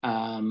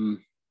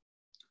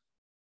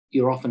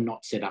you're often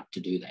not set up to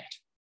do that.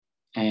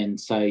 And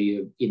so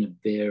you're in a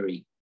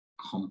very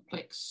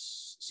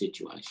complex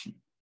situation.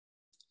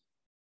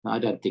 I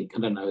don't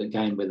know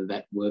again whether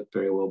that worked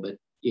very well, but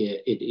yeah,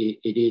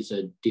 it is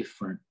a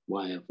different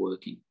way of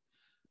working.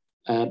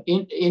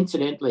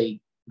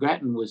 Incidentally,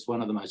 Grattan was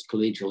one of the most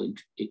collegial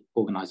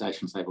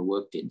organisations I ever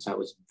worked in, so it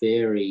was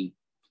very,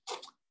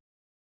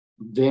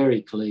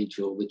 very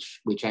collegial,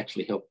 which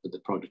actually helped with the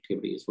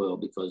productivity as well,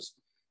 because,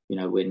 you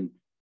know, when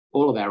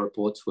all of our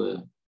reports were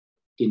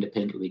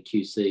independently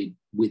QC'd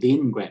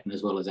within Grattan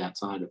as well as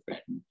outside of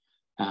Grattan,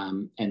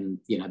 and,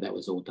 you know, that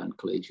was all done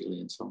collegially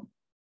and so on.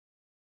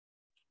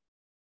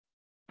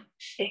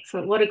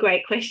 Excellent. What a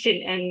great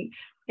question and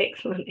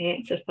excellent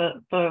answer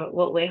for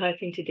what we're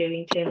hoping to do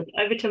in terms.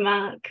 Over to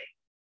Mark.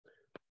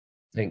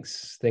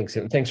 Thanks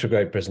for a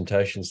great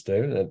presentation,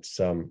 Stephen. It's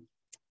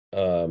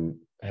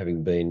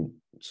having been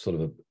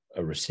sort of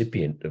a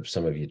recipient of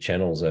some of your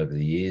channels over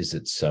the years,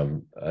 it's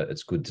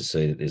good to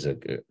see that there's a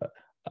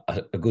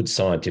good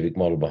scientific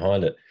model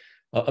behind it.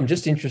 I'm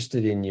just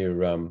interested in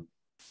your.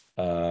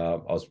 I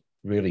was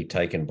really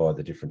taken by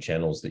the different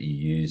channels that you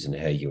use and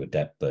how you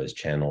adapt those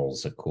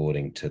channels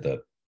according to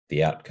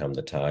the outcome,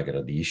 the target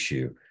of the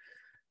issue.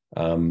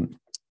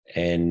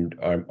 And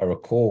I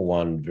recall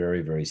one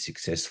very, very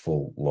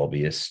successful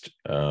lobbyist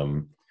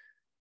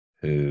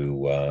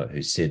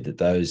who said that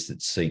those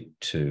that seek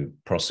to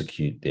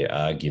prosecute their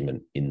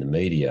argument in the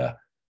media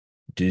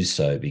do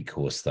so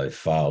because they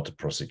fail to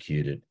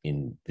prosecute it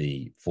in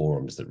the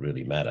forums that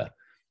really matter.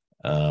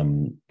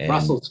 And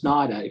Russell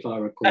Schneider, if I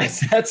recall.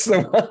 That's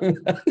the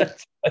one.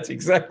 That's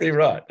exactly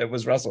right. It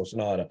was Russell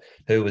Schneider,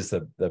 who was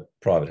the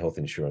private health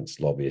insurance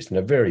lobbyist, and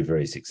a very,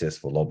 very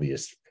successful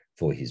lobbyist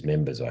for his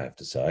members, I have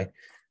to say.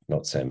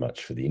 Not so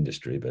much for the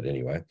industry, but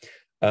anyway.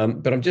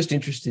 But I'm just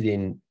interested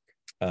in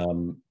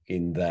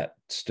that,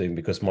 Stephen,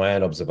 because my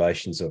own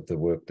observations of the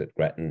work that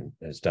Grattan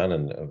has done,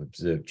 and I've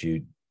observed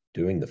you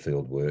doing the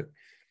field work,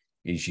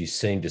 is you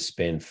seem to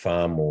spend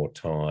far more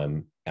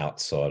time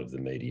outside of the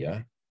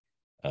media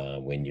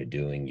when you're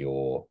doing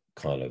your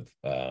kind of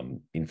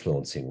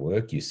influencing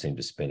work. You seem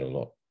to spend a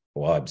lot,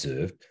 well, I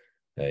observed,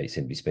 you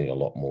seem to be spending a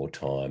lot more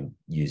time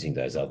using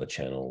those other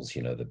channels,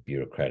 you know, the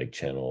bureaucratic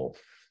channel,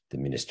 the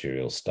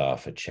ministerial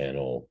staffer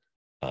channel,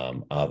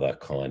 other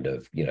kind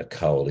of, you know,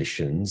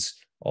 coalitions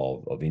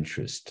of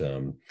interest.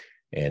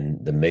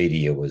 And the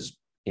media was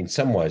in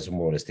some ways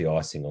more or less the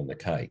icing on the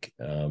cake.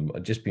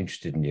 I'd just be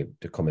interested in you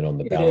to comment on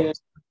the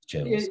balance of the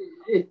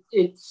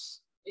channels.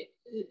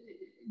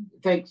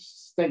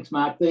 Thanks,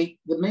 Mark. The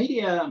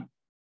media,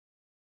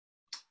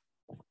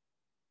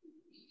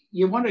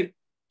 you want to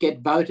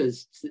get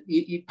voters.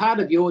 Part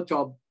of your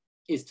job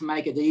is to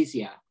make it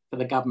easier for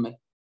the government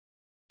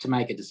to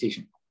make a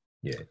decision.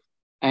 Yeah.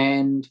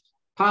 And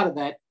part of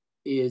that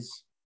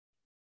is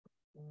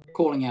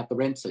calling out the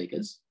rent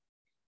seekers,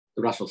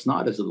 the Russell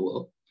Snyders of the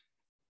world.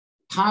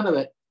 Part of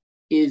it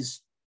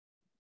is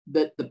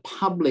that the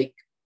public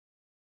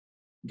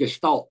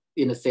gestalt,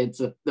 in a sense,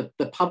 of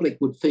the public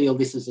would feel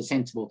this is a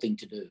sensible thing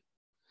to do.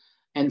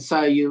 And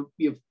so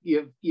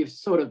you've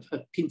sort of a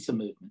pincer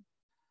movement.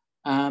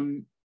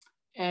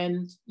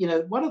 And, you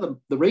know, one of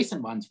the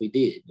recent ones we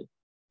did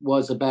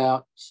was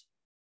about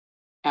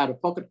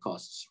out-of-pocket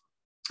costs.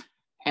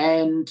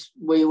 And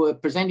we were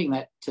presenting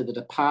that to the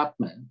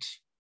department.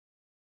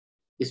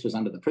 This was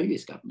under the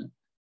previous government.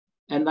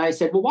 And they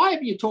said, well, why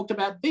have you talked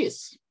about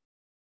this?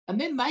 And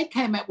then they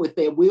came out with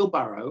their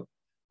wheelbarrow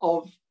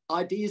of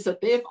ideas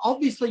that they've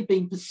obviously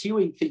been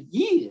pursuing for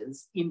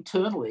years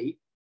internally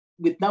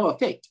with no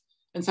effect.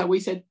 And so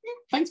we said,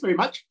 thanks very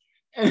much.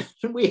 And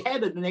we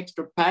added an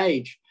extra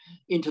page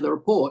into the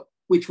report,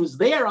 which was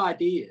their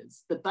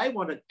ideas that they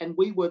wanted, and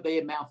we were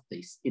their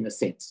mouthpiece in a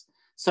sense.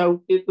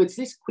 So it was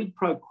this quid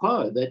pro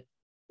quo that,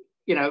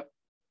 you know,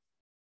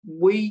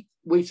 we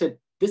said,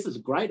 this is a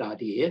great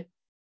idea.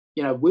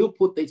 You know, we'll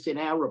put this in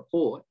our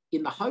report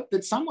in the hope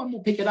that someone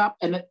will pick it up,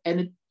 and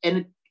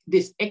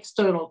this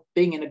external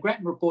thing in a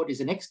Grattan report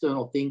is an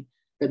external thing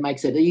that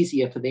makes it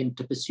easier for them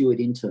to pursue it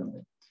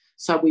internally.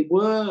 So we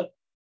were,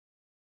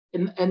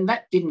 and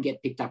that didn't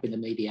get picked up in the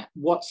media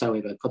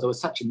whatsoever because it was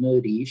such a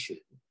nerdy issue,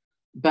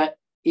 but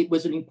it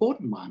was an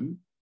important one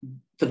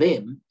for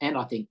them, and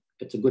I think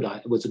it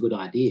was a good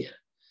idea.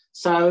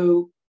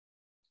 So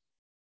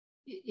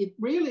it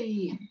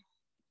really,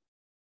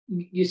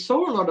 you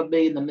saw a lot of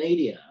me in the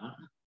media,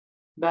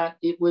 but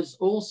it was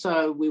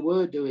also, we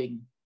were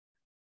doing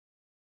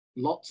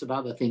lots of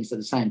other things at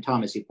the same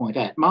time, as you point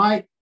out.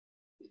 I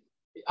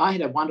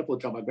had a wonderful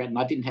job at Grattan.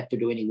 I didn't have to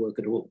do any work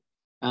at all.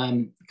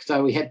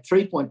 So we had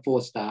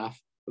 3.4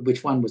 staff, of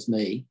which one was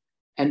me,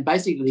 and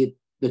basically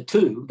the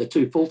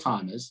two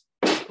full-timers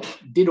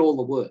did all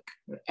the work,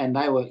 and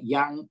they were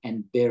young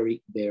and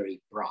very,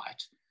 very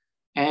bright.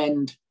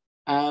 And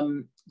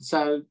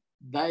so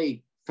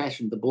they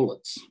fashioned the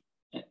bullets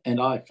and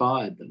I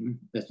fired them.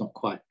 That's not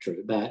quite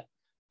true, but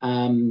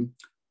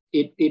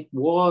it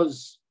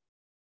was,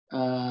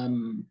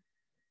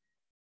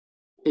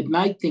 it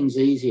made things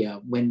easier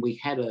when we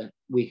had an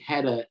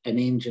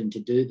engine to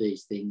do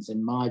these things,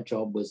 and my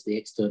job was the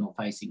external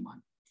facing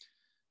one.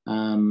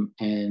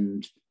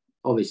 And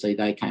obviously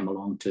they came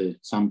along to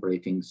some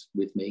briefings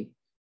with me,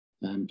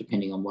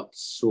 depending on what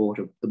sort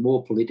of, the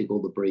more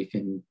political the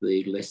briefing,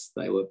 the less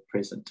they were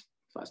present,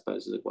 I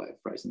suppose is a way of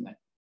phrasing that.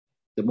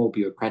 The more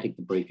bureaucratic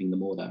the briefing, the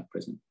more they were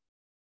present.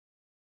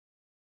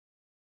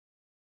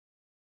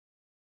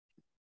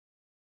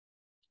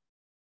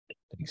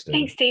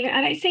 Thanks, Stephen.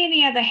 I don't see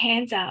any other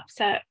hands up,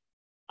 so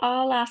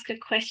I'll ask a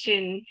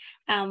question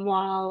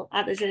while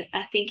others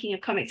are thinking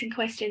of comments and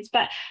questions.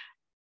 But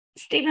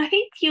Stephen, I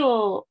think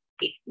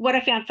what I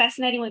found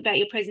fascinating about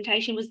your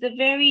presentation was the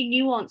very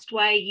nuanced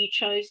way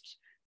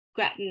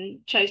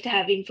Grattan chose to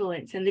have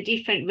influence and the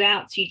different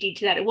routes you did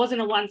to that. It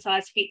wasn't a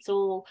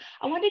one-size-fits-all.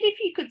 I wondered if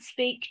you could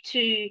speak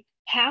to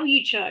how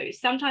you chose.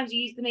 Sometimes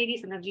you used the media,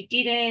 sometimes you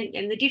didn't,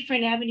 and the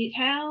different avenues.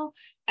 How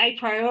a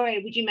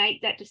priori would you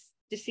make that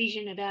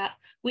decision about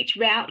which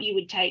route you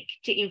would take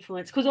to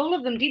influence? Because all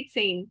of them did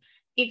seem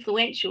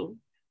influential,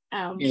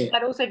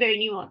 but also very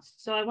nuanced.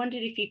 So I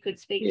wondered if you could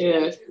speak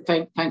to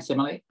that. Thanks,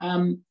 Emily.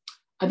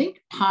 I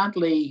think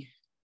partly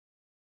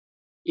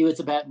it was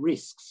about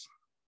risks.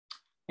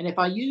 And if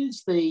I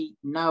use the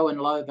no and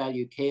low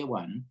value care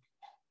one,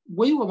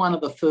 we were one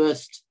of the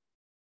first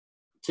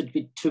to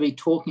be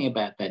talking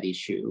about that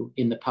issue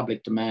in the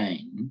public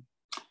domain.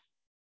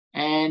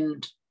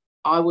 And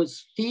I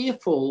was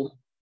fearful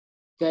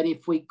that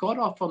if we got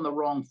off on the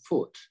wrong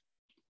foot,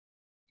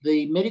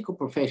 the medical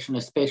profession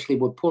especially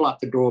would pull up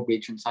the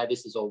drawbridge and say,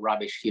 this is all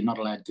rubbish, you're not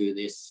allowed to do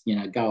this, you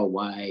know, go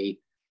away,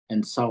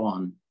 and so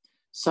on.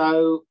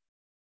 So,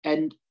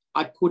 and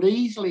I could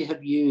easily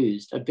have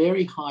used a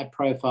very high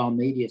profile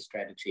media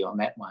strategy on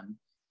that one,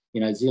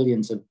 you know,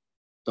 zillions of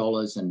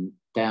dollars and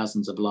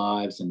thousands of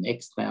lives and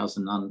X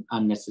thousand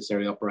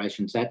unnecessary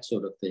operations, that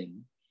sort of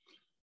thing.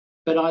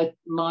 But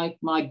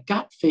my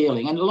gut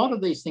feeling, and a lot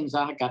of these things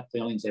are gut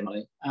feelings,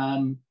 Emily,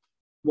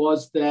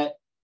 was that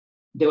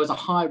there was a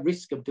high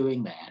risk of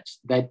doing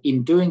that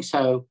in doing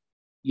so,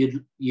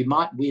 you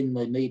might win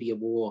the media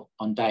war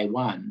on day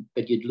one,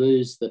 but you'd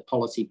lose the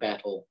policy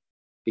battle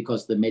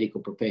because the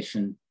medical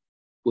profession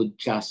would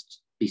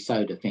just be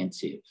so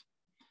defensive.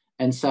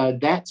 And so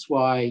that's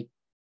why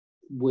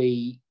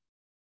we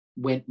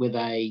went with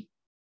a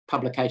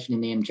publication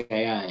in the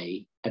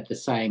MJA at the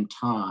same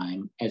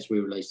time as we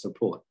released the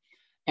report.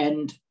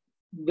 And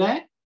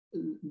that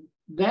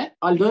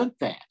I learned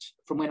that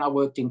from when I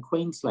worked in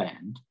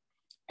Queensland,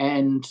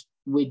 and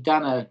we'd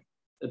done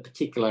a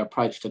particular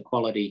approach to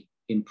quality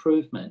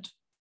improvement.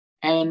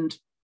 And,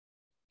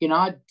 you know,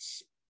 I'd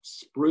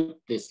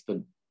spruiked this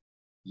for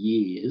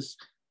years.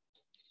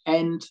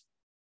 And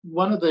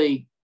one of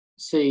the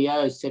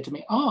CEOs said to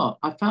me, "Oh,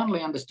 I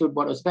finally understood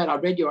what it was about. I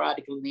read your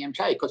article in the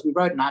MJ because we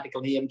wrote an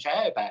article in the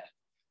MJ about it."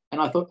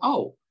 And I thought,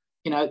 oh,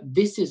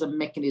 this is a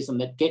mechanism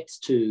that gets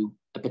to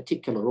a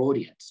particular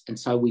audience. And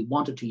so we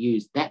wanted to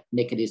use that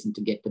mechanism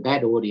to get to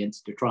that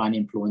audience to try and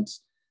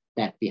influence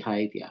that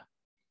behaviour.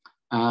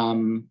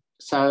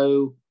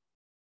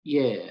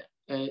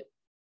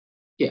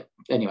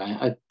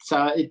 Anyway,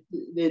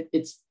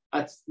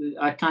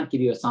 I can't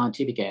give you a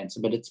scientific answer,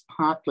 but it's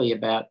partly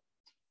about,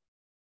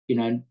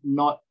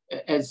 not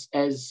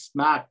as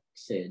Mark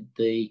said,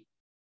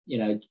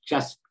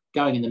 just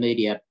going in the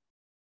media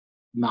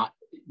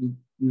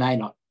may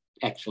not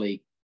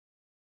actually,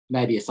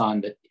 maybe a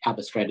sign that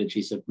other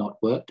strategies have not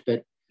worked,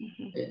 but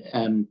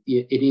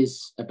it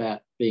is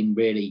about being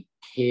really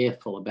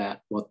careful about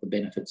what the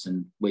benefits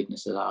and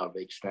weaknesses are of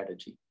each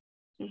strategy.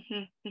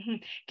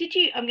 Did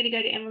you? I'm going to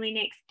go to Emily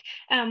next.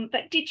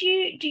 But do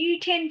you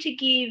tend to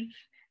give,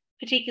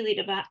 particularly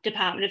the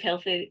Department of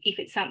Health, if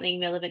it's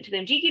something relevant to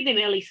them, do you give them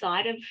early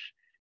sight of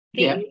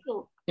things?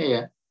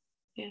 Yeah.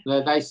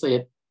 They see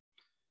it,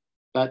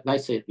 but they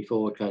see it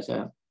before it goes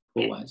out,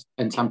 always,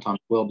 and sometimes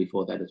well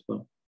before that as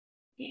well.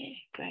 Yeah,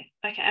 great.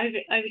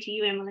 Okay, over to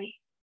you, Emily.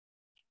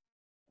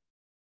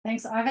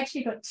 Thanks. I've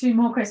actually got two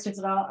more questions,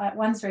 and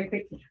one's very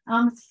quick.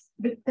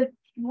 But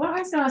what I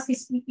was going to ask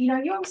is,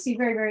 you're obviously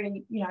very,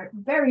 very,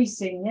 very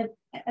senior,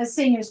 as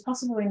senior as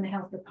possible in the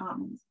health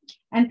department,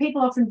 and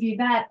people often view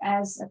that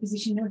as a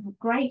position of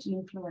great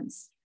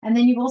influence. And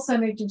then you've also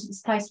moved into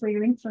this place where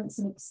you're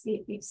influencing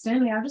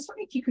externally. I just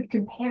wonder if you could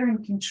compare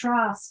and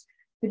contrast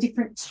the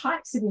different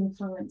types of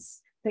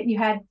influence that you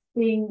had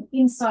being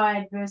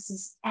inside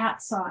versus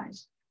outside.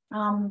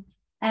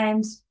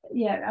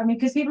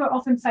 Because people are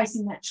often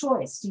facing that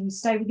choice. Do you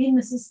stay within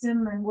the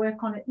system and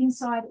work on it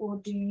inside,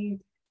 or do you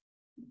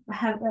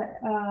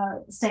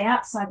stay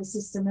outside the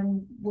system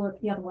and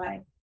work the other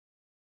way?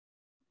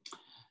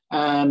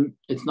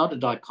 It's not a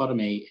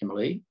dichotomy,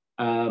 Emily.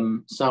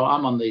 So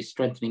I'm on the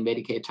Strengthening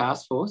Medicare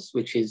Task Force,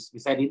 which is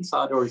that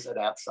inside or is that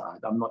outside?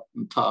 I'm not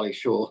entirely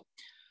sure.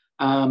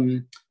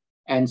 And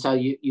so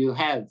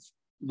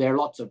there are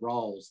lots of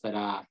roles that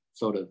are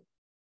sort of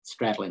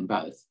straddling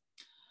both.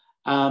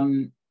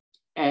 And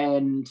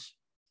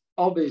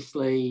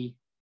obviously,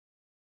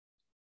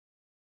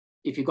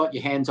 if you've got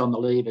your hands on the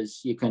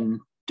levers, you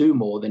can do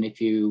more than if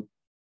you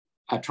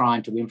are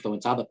trying to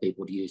influence other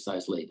people to use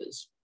those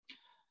levers.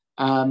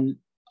 On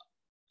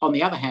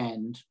the other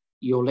hand,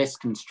 you're less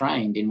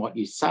constrained in what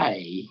you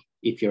say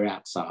if you're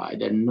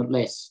outside, and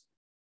less,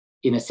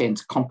 in a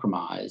sense,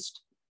 compromised.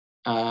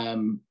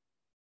 One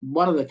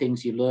of the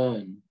things I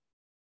learned,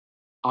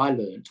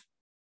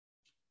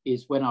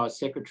 is when I was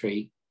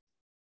secretary,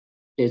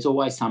 there's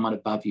always someone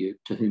above you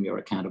to whom you're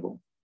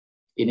accountable.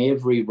 In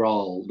every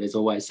role, there's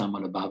always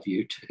someone above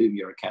you to whom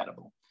you're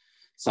accountable.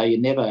 So you're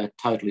never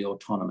totally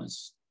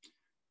autonomous,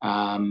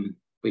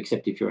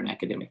 except if you're an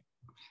academic.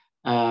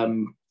 I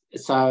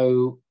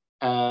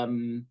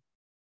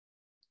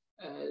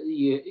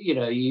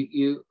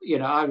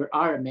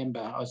remember,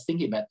 I was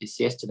thinking about this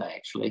yesterday,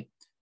 actually.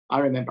 I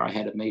remember I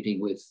had a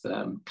meeting with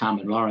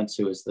Carmen Lawrence,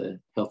 who was the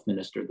health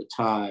minister at the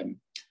time,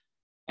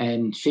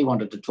 and she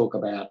wanted to talk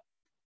about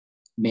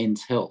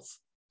men's health.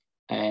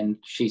 And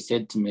she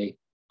said to me,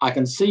 "I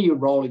can see you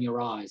rolling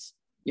your eyes.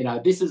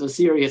 This is a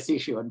serious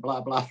issue," and blah,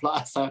 blah,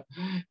 blah. So,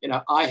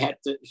 I had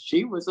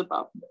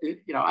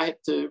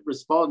to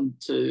respond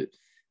to,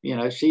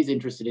 she's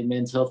interested in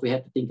men's health. We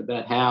had to think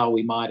about how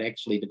we might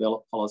actually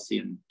develop policy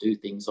and do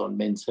things on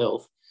men's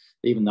health,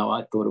 even though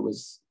I thought it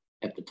was,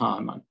 at the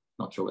time, I'm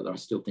not sure whether I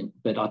still think,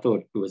 but I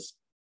thought it was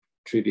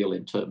trivial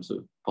in terms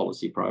of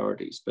policy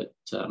priorities. But,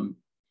 so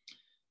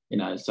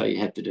you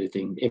have to do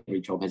things,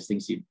 every job has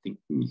things you think,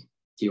 do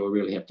you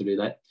really have to do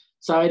that?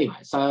 So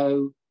anyway,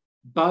 so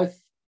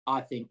both,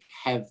 I think,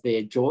 have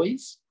their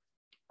joys,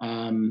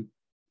 and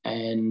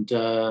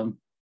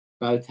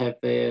both have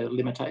their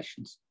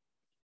limitations.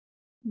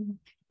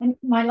 And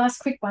my last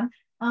quick one,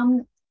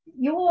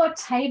 your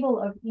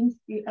table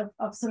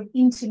of sort of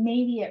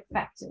intermediate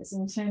factors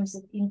in terms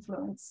of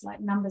influence,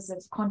 like numbers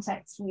of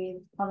contacts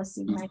with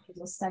policy makers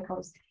or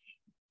stakeholders,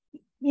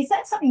 is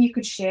that something you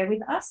could share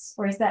with us,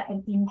 or is that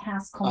an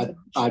in-house content?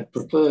 I'd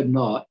prefer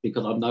not,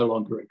 because I'm no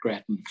longer at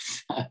Grattan.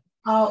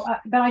 But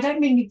I don't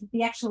mean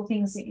the actual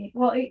things.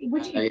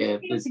 Would you be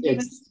able to give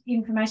us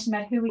information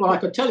about who we? Well, I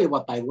could tell you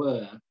what they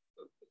were,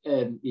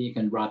 and you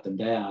can write them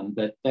down.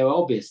 But they were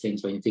obvious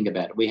things when you think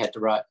about it. We had to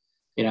write,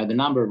 the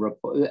number of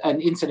reports.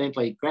 And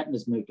incidentally, Grattan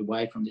has moved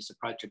away from this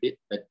approach a bit.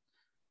 But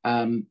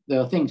there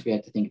were things we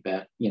had to think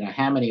about.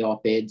 How many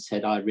op-eds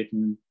had I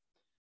written?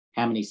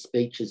 How many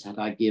speeches had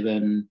I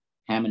given?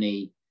 How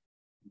many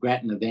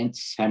Grattan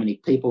events, how many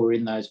people were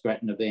in those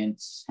Grattan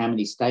events, how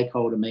many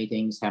stakeholder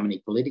meetings, how many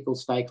political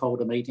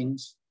stakeholder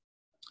meetings,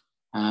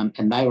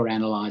 and they were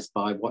analysed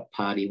by what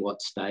party, what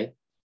state.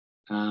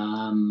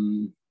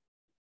 So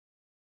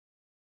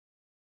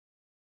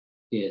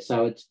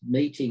it's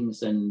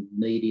meetings and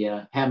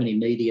media, how many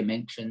media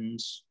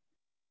mentions,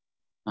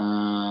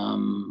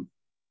 those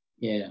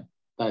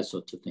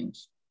sorts of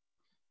things.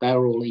 they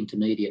were all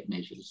intermediate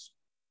measures.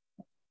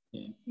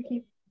 Yeah. Thank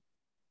you.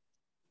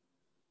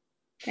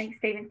 Thanks,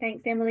 Stephen.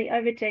 Thanks, Emily.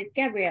 Over to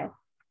Gabrielle.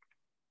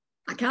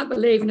 I can't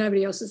believe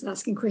nobody else is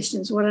asking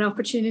questions. What an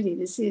opportunity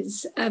this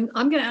is. I'm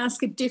going to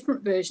ask a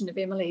different version of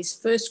Emily's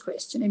first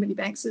question, Emily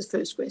Banks's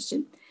first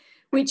question,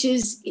 which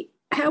is,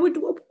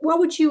 what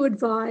would you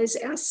advise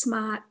our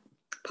smart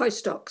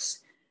postdocs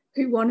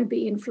who want to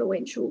be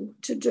influential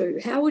to do?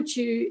 How would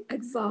you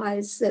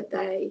advise that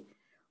they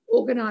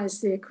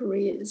organise their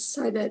careers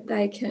so that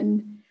they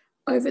can,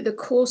 over the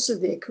course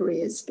of their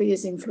careers, be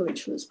as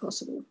influential as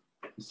possible?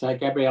 So,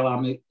 Gabrielle,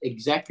 I'm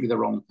exactly the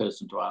wrong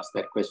person to ask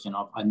that question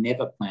of. I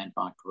never planned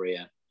my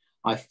career.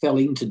 I fell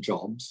into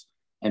jobs,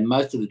 and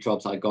most of the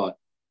jobs I got,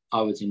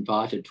 I was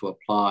invited to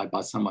apply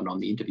by someone on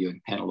the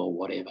interviewing panel or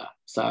whatever.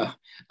 So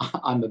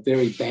I'm a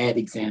very bad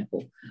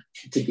example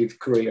to give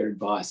career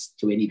advice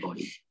to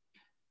anybody.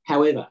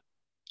 However,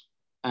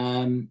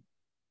 the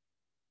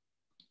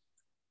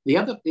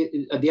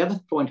other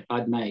point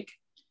I'd make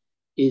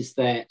is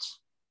that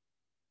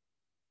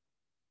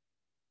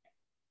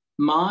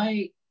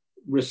my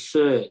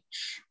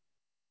research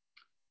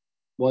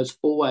was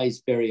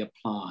always very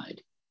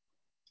applied,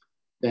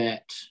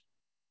 that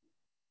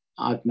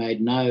I've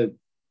made no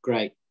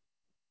great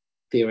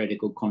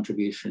theoretical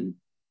contribution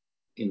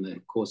in the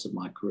course of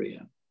my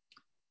career,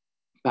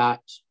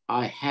 but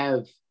I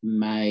have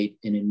made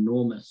an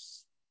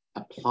enormous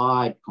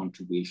applied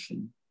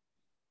contribution,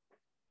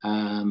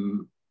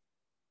 and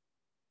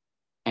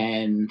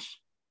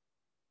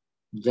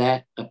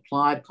that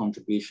applied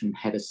contribution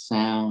had a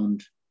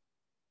sound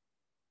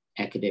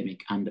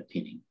academic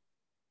underpinning.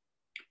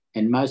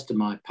 And most of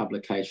my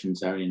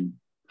publications are in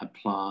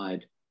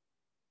applied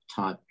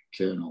type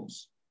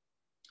journals.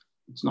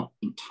 It's not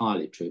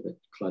entirely true, but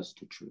close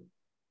to true.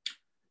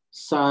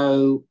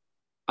 So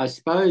I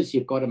suppose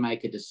you've got to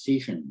make a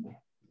decision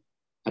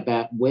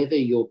about whether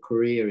your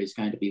career is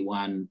going to be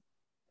one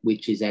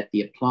which is at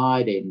the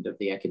applied end of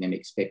the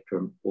academic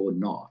spectrum or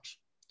not.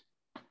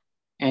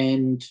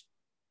 And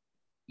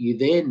you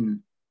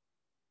then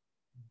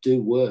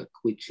do work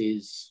which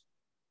is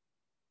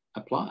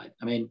applied.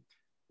 I mean,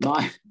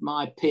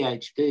 my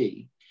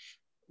PhD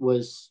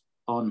was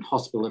on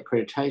hospital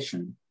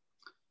accreditation,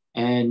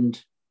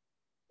 and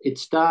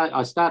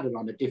I started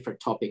on a different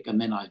topic and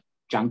then I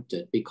junked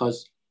it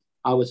because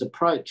I was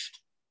approached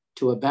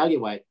to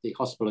evaluate the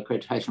hospital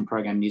accreditation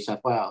program in New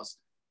South Wales,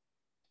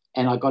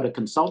 and I got a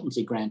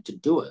consultancy grant to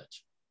do it.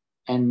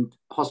 And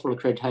hospital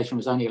accreditation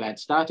was only allowed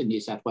to start in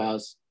New South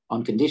Wales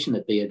on condition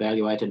that it be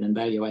evaluated and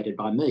evaluated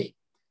by me.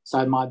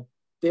 So my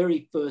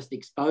very first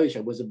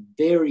exposure was a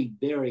very,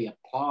 very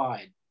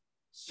applied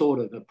sort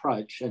of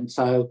approach. And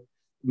so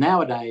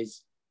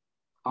nowadays,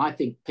 I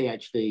think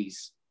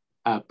PhDs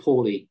are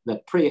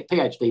the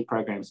PhD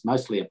programs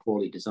mostly are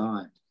poorly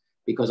designed,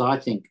 because I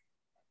think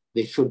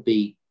there should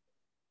be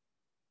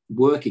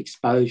work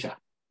exposure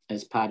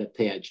as part of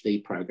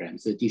PhD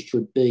programs, that you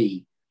should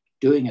be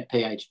doing a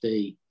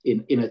PhD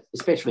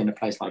especially in a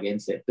place like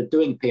NCEP, but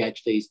doing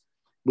PhDs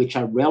which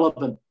are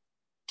relevant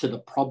to the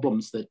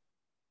problems that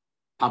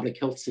public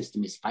health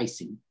system is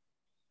facing,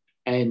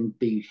 and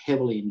be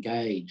heavily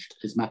engaged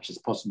as much as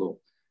possible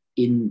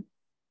in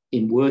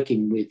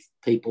working with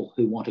people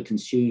who want to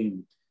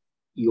consume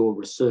your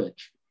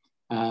research.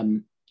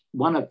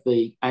 One of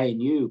the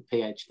ANU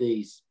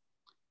PhDs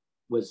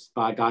was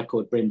by a guy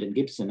called Brendan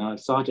Gibson. I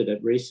cited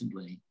it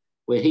recently,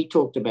 where he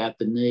talked about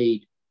the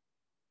need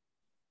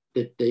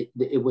that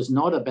it was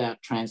not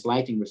about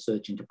translating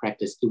research into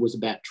practice, it was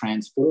about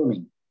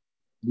transforming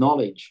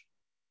knowledge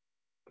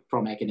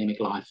from academic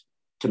life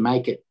to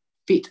make it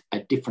fit a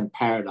different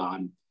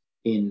paradigm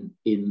in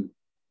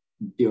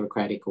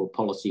bureaucratic or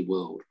policy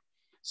world.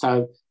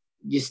 So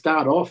you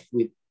start off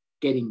with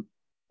getting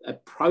a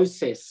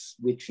process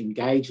which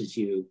engages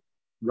you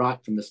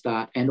right from the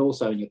start, and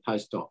also in your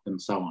postdoc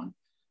and so on,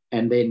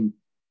 and then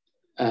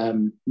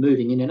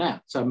moving in and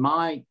out. So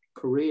my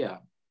career,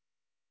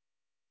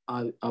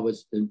 I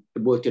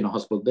worked in a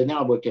hospital, then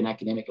I worked in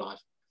academic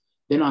life.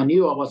 Then I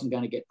knew I wasn't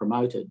going to get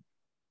promoted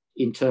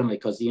internally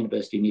because the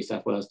University of New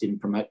South Wales didn't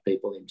promote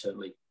people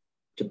internally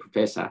to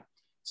professor.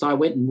 So I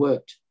went and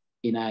worked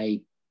in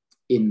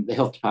the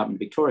Health Department of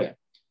Victoria.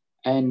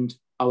 And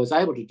I was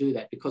able to do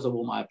that because of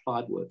all my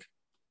applied work.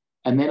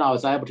 And then I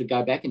was able to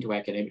go back into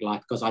academic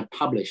life because I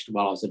published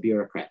while I was a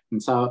bureaucrat.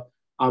 And so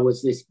I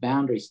was this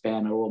boundary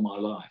spanner all my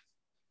life.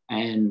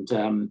 And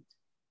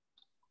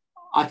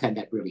I found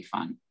that really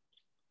fun.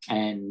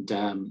 And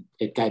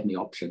it gave me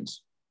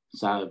options.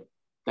 So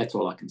that's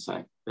all I can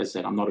say. As I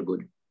said, I'm not a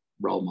good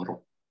role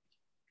model.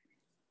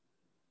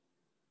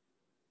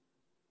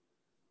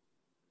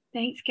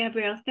 Thanks,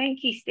 Gabrielle. Thank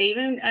you,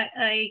 Stephen.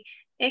 I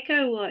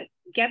echo what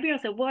Gabrielle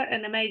said. What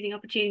an amazing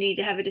opportunity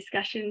to have a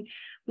discussion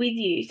with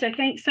you. So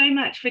thanks so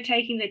much for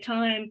taking the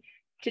time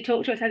to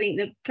talk to us. I think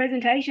the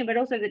presentation, but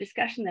also the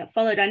discussion that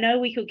followed. I know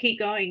we could keep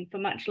going for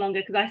much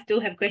longer because I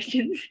still have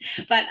questions,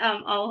 but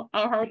I'll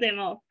hold them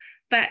off.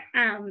 But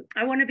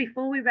I want to,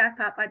 before we wrap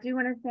up, I do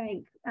want to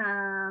thank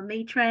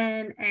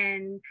Mitran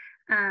and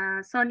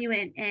Sonia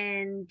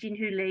and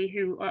Jinhu Lee,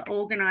 who are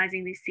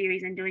organising this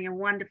series and doing a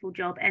wonderful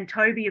job, and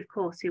Toby, of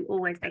course, who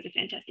always does a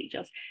fantastic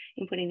job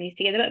in putting these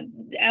together.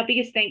 But our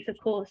biggest thanks, of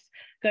course,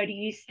 go to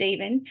you,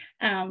 Stephen.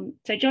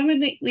 So John,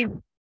 if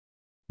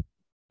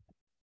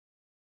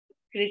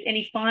there's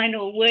any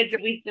final words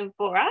of wisdom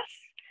for us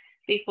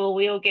before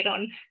we all get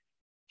on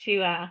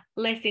to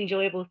less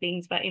enjoyable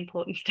things but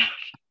important stuff.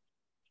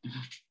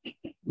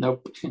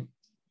 Nope.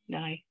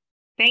 No.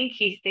 Thank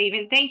you,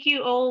 Stephen. Thank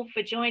you all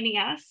for joining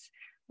us.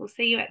 We'll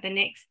see you at the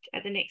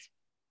next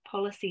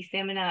policy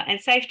seminar,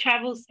 and safe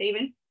travels,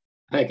 Stephen.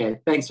 Okay,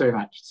 thanks very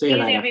much. See you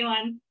later,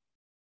 everyone.